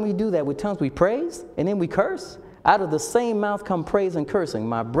how can we do that? With tongues we praise and then we curse? Out of the same mouth come praise and cursing.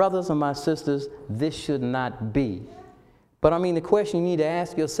 My brothers and my sisters, this should not be. But I mean, the question you need to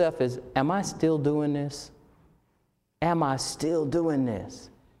ask yourself is, am I still doing this? Am I still doing this?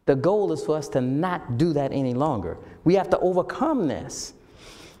 The goal is for us to not do that any longer. We have to overcome this.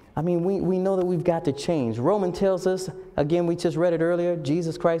 I mean, we know that we've got to change. Romans tells us, again, we just read it earlier,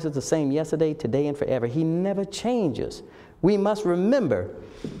 Jesus Christ is the same yesterday, today, and forever. He never changes. We must remember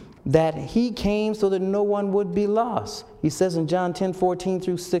that he came so that no one would be lost. He says in John 10:14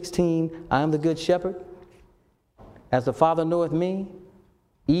 through 16, I am the good shepherd. As the Father knoweth me,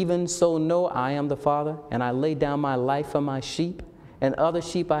 even so know I am the Father, and I lay down my life for my sheep. And other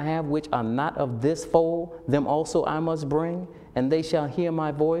sheep I have which are not of this fold, them also I must bring, and they shall hear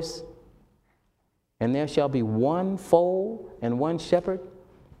my voice. And there shall be one fold and one shepherd.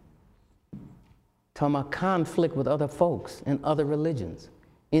 Talking about conflict with other folks and other religions.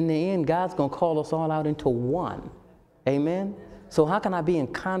 In the end, God's going to call us all out into one. Amen? So how can I be in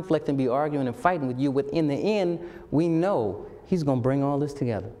conflict and be arguing and fighting with you? In the end, we know he's going to bring all this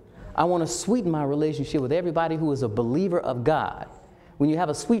together. I want to sweeten my relationship with everybody who is a believer of God. When you have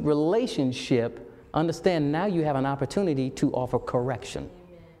a sweet relationship, understand now you have an opportunity to offer correction.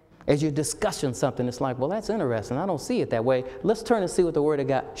 As you're discussing something, it's like, well, that's interesting. I don't see it that way. Let's turn and see what the Word of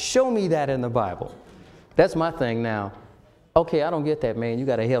God, show me that in the Bible. That's my thing now. Okay, I don't get that, man. You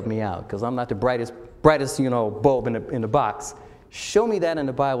got to help me out because I'm not the brightest, bulb in the box. Show me that in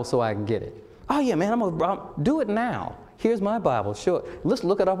the Bible so I can get it. Oh, yeah, man, I'm gonna do it now. Here's my Bible. Show it. Let's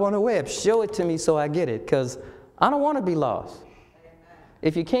look it up on the web. Show it to me so I get it because I don't want to be lost.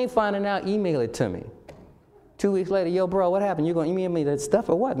 If you can't find it now, email it to me. 2 weeks later, yo, bro, what happened? You going to email me that stuff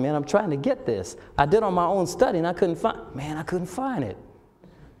or what, man? I'm trying to get this. I did on my own study and I couldn't find it.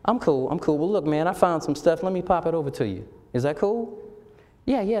 I'm cool. Well, look, man, I found some stuff. Let me pop it over to you. Is that cool?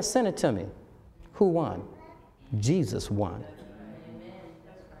 Yeah, send it to me. Who won? Jesus won.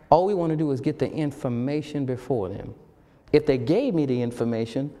 All we want to do is get the information before them. If they gave me the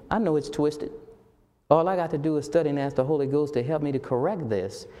information, I know it's twisted. All I got to do is study and ask the Holy Ghost to help me to correct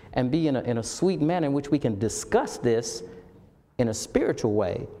this and be in a sweet manner in which we can discuss this in a spiritual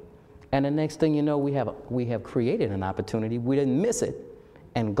way. And the next thing you know, we have created an opportunity. We didn't miss it.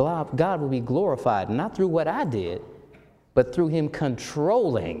 And God will be glorified, not through what I did, but through him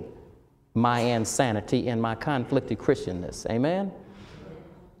controlling my insanity and my conflicted Christianness. Amen?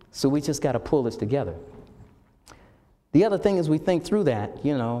 So we just got to pull this together. The other thing is we think through that,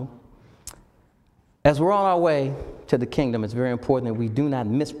 as we're on our way to the kingdom, it's very important that we do not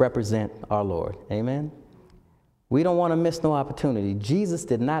misrepresent our Lord. Amen? We don't want to miss no opportunity. Jesus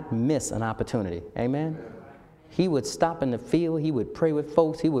did not miss an opportunity. Amen? He would stop in the field. He would pray with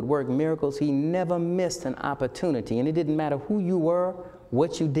folks. He would work miracles. He never missed an opportunity. And it didn't matter who you were,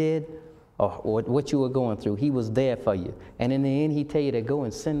 what you did, or what you were going through. He was there for you. And in the end, he'd tell you to go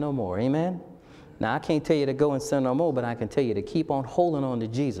and sin no more. Amen? Now, I can't tell you to go and sin no more, but I can tell you to keep on holding on to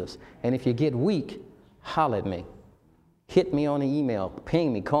Jesus. And if you get weak, holler at me. Hit me on the email.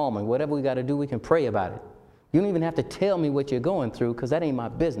 Ping me, call me. Whatever we got to do, we can pray about it. You don't even have to tell me what you're going through because that ain't my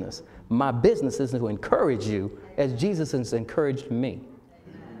business. My business is to encourage you as Jesus has encouraged me.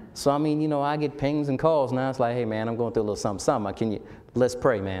 So, I mean, I get pings and calls now. It's like, hey, man, I'm going through a little something. Let's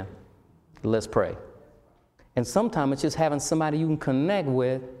pray, man. Let's pray. And sometimes it's just having somebody you can connect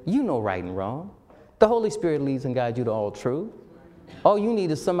with. Right and wrong. The Holy Spirit leads and guides you to all truth. All you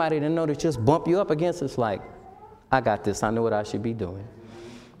need is somebody to know to just bump you up against. It's like, I got this. I know what I should be doing.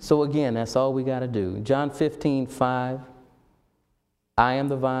 So again, that's all we got to do. John 15:5. I am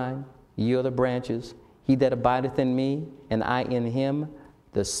the vine, ye are the branches. He that abideth in me, and I in him,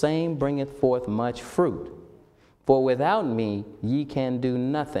 the same bringeth forth much fruit. For without me ye can do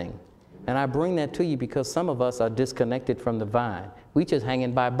nothing. And I bring that to you because some of us are disconnected from the vine. We just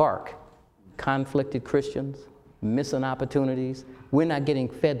hanging by bark. Conflicted Christians, missing opportunities. We're not getting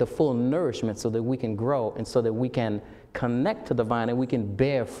fed the full nourishment so that we can grow and so that we can connect to the vine and we can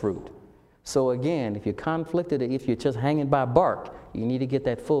bear fruit. So again, if you're conflicted, if you're just hanging by bark, you need to get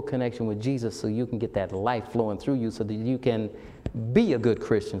that full connection with Jesus so you can get that life flowing through you so that you can be a good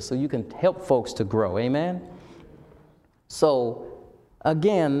Christian, so you can help folks to grow. Amen? So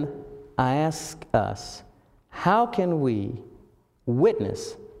again, I ask us, how can we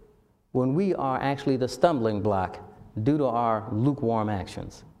witness when we are actually the stumbling block due to our lukewarm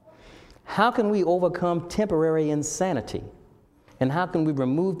actions? How can we overcome temporary insanity? And how can we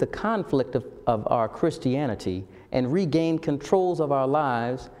remove the conflict of our Christianity and regain controls of our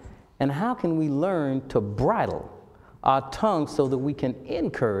lives? And how can we learn to bridle our tongue so that we can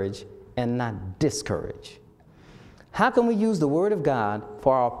encourage and not discourage? How can we use the Word of God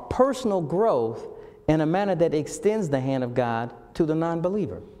for our personal growth in a manner that extends the hand of God to the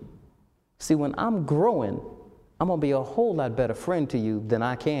non-believer? See, when I'm growing, I'm going to be a whole lot better friend to you than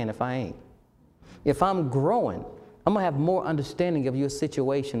I can if I ain't. If I'm growing, I'm going to have more understanding of your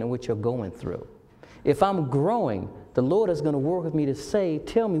situation and what you're going through. If I'm growing, the Lord is going to work with me to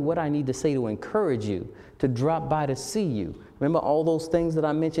tell me what I need to say to encourage you, to drop by to see you. Remember all those things that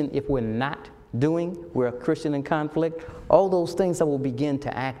I mentioned, if we're not doing, we're a Christian in conflict, all those things I will begin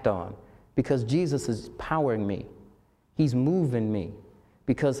to act on because Jesus is powering me. He's moving me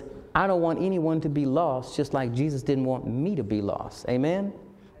because I don't want anyone to be lost just like Jesus didn't want me to be lost. Amen?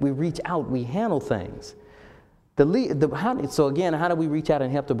 We reach out, we handle things. So again, how do we reach out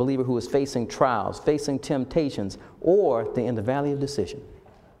and help the believer who is facing trials, facing temptations, or they're in the valley of decision?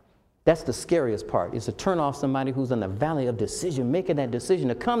 That's the scariest part, is to turn off somebody who's in the valley of decision, making that decision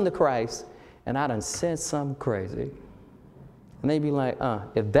to come to Christ, and I done said something crazy. And they be like,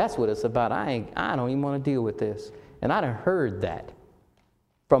 if that's what it's about, I don't even want to deal with this. And I done heard that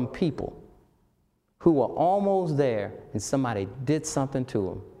from people who were almost there and somebody did something to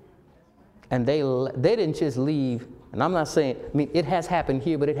them. And they didn't just leave, and I'm not saying, it has happened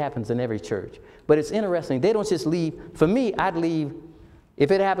here, but it happens in every church. But it's interesting, they don't just leave. For me, I'd leave,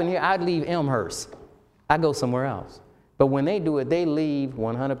 if it happened here, I'd leave Elmhurst. I'd go somewhere else. But when they do it, they leave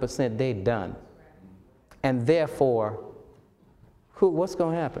 100%, they done. And therefore, what's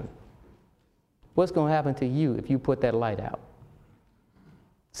going to happen? What's going to happen to you if you put that light out?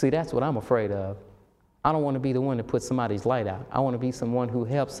 See, that's what I'm afraid of. I don't want to be the one that puts somebody's light out. I want to be someone who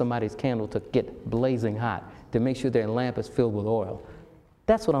helps somebody's candle to get blazing hot, to make sure their lamp is filled with oil.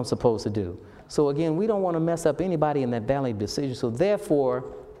 That's what I'm supposed to do. So again, we don't want to mess up anybody in that valley of decision. So therefore,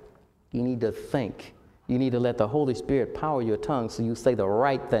 you need to think. You need to let the Holy Spirit power your tongue so you say the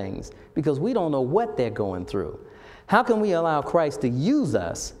right things, because we don't know what they're going through. How can we allow Christ to use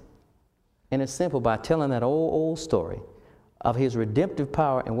us? And it's simple, by telling that old story of his redemptive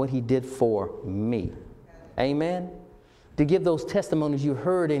power and what he did for me. Amen? To give those testimonies you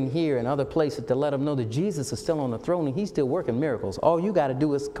heard in here and other places, to let them know that Jesus is still on the throne and he's still working miracles. All you got to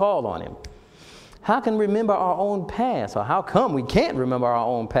do is call on him. How can we remember our own past? Or how come we can't remember our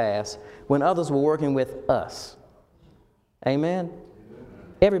own past when others were working with us? Amen?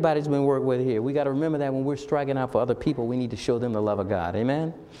 Everybody's been worked with here. We got to remember that when we're striking out for other people, we need to show them the love of God.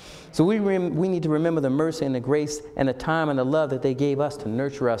 Amen? So we need to remember the mercy and the grace and the time and the love that they gave us to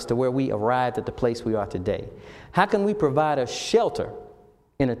nurture us to where we arrived at the place we are today. How can we provide a shelter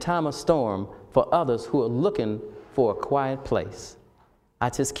in a time of storm for others who are looking for a quiet place? I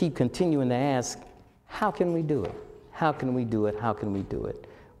just keep continuing to ask, how can we do it? How can we do it? How can we do it?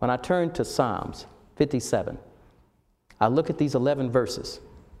 When I turn to Psalms 57, I look at these 11 verses,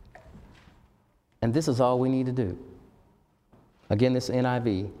 and this is all we need to do. Again, this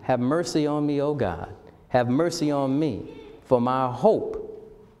NIV, have mercy on me, O God, have mercy on me, for my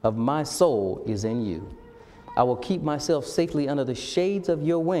hope of my soul is in you. I will keep myself safely under the shades of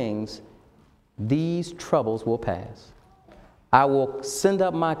your wings. These troubles will pass. I will send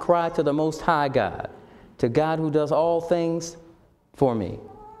up my cry to the Most High God, to God who does all things for me.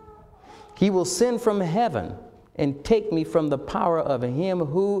 He will send from heaven and take me from the power of him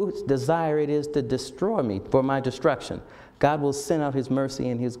whose desire it is to destroy me for my destruction. God will send out his mercy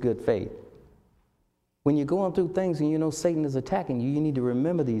and his good faith. When you're going through things and you know Satan is attacking you, you need to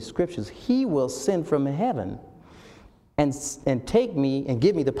remember these scriptures. He will send from heaven and take me and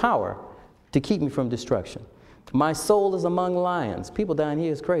give me the power to keep me from destruction. My soul is among lions. People down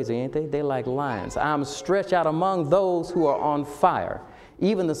here is crazy, ain't they? They like lions. I'm stretched out among those who are on fire.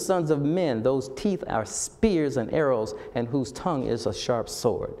 Even the sons of men, those teeth are spears and arrows, and whose tongue is a sharp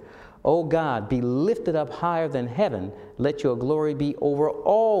sword. O God, be lifted up higher than heaven. Let your glory be over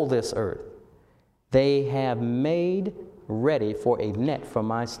all this earth. They have made ready for a net for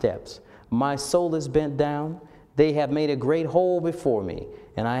my steps. My soul is bent down. They have made a great hole before me,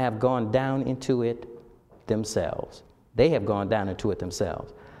 and I have gone down into it themselves. They have gone down into it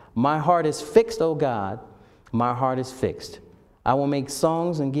themselves. My heart is fixed, O God. My heart is fixed. I will make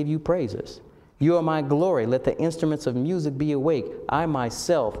songs and give you praises. You are my glory. Let the instruments of music be awake. I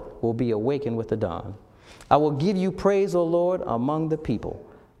myself will be awakened with the dawn. I will give you praise, O Lord, among the people.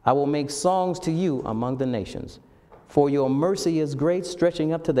 I will make songs to you among the nations. For your mercy is great,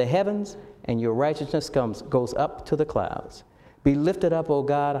 stretching up to the heavens, and your righteousness goes up to the clouds. Be lifted up, O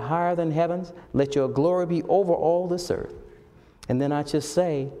God, higher than heavens. Let your glory be over all this earth. And then I just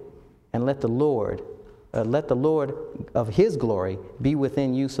say, and let the Lord of his glory be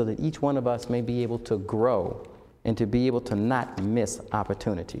within you, so that each one of us may be able to grow and to be able to not miss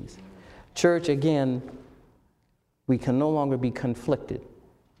opportunities. Church, again, we can no longer be conflicted.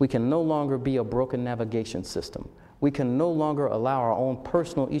 We can no longer be a broken navigation system. We can no longer allow our own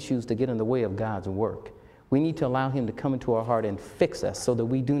personal issues to get in the way of God's work. We need to allow him to come into our heart and fix us so that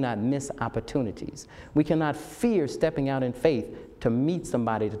we do not miss opportunities. We cannot fear stepping out in faith to meet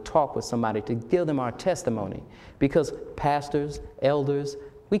somebody, to talk with somebody, to give them our testimony. Because pastors, elders,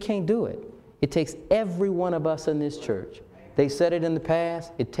 we can't do it. It takes every one of us in this church. They said it in the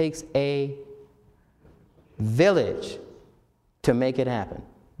past, it takes a village to make it happen.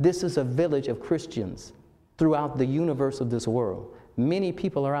 This is a village of Christians throughout the universe of this world. Many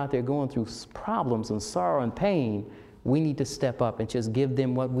people are out there going through problems and sorrow and pain. We need to step up and just give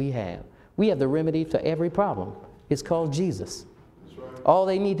them what we have. We have the remedy to every problem. It's called Jesus. That's right. All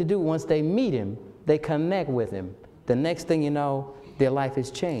they need to do once they meet him, they connect with him. The next thing you know, their life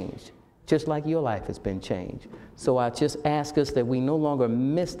is changed, just like your life has been changed. So I just ask us that we no longer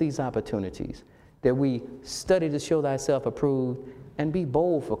miss these opportunities, that we study to show thyself approved and be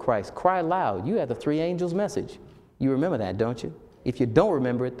bold for Christ. Cry loud. You have the three angels' message. You remember that, don't you? If you don't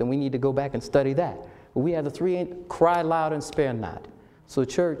remember it, then we need to go back and study that. But we have the three, cry loud and spare not. So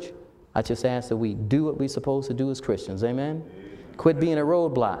church, I just ask that we do what we're supposed to do as Christians. Amen? Quit being a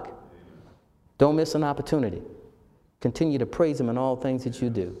roadblock. Don't miss an opportunity. Continue to praise him in all things that you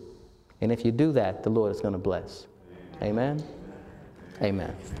do. And if you do that, the Lord is going to bless. Amen?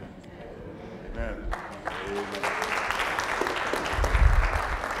 Amen. Amen.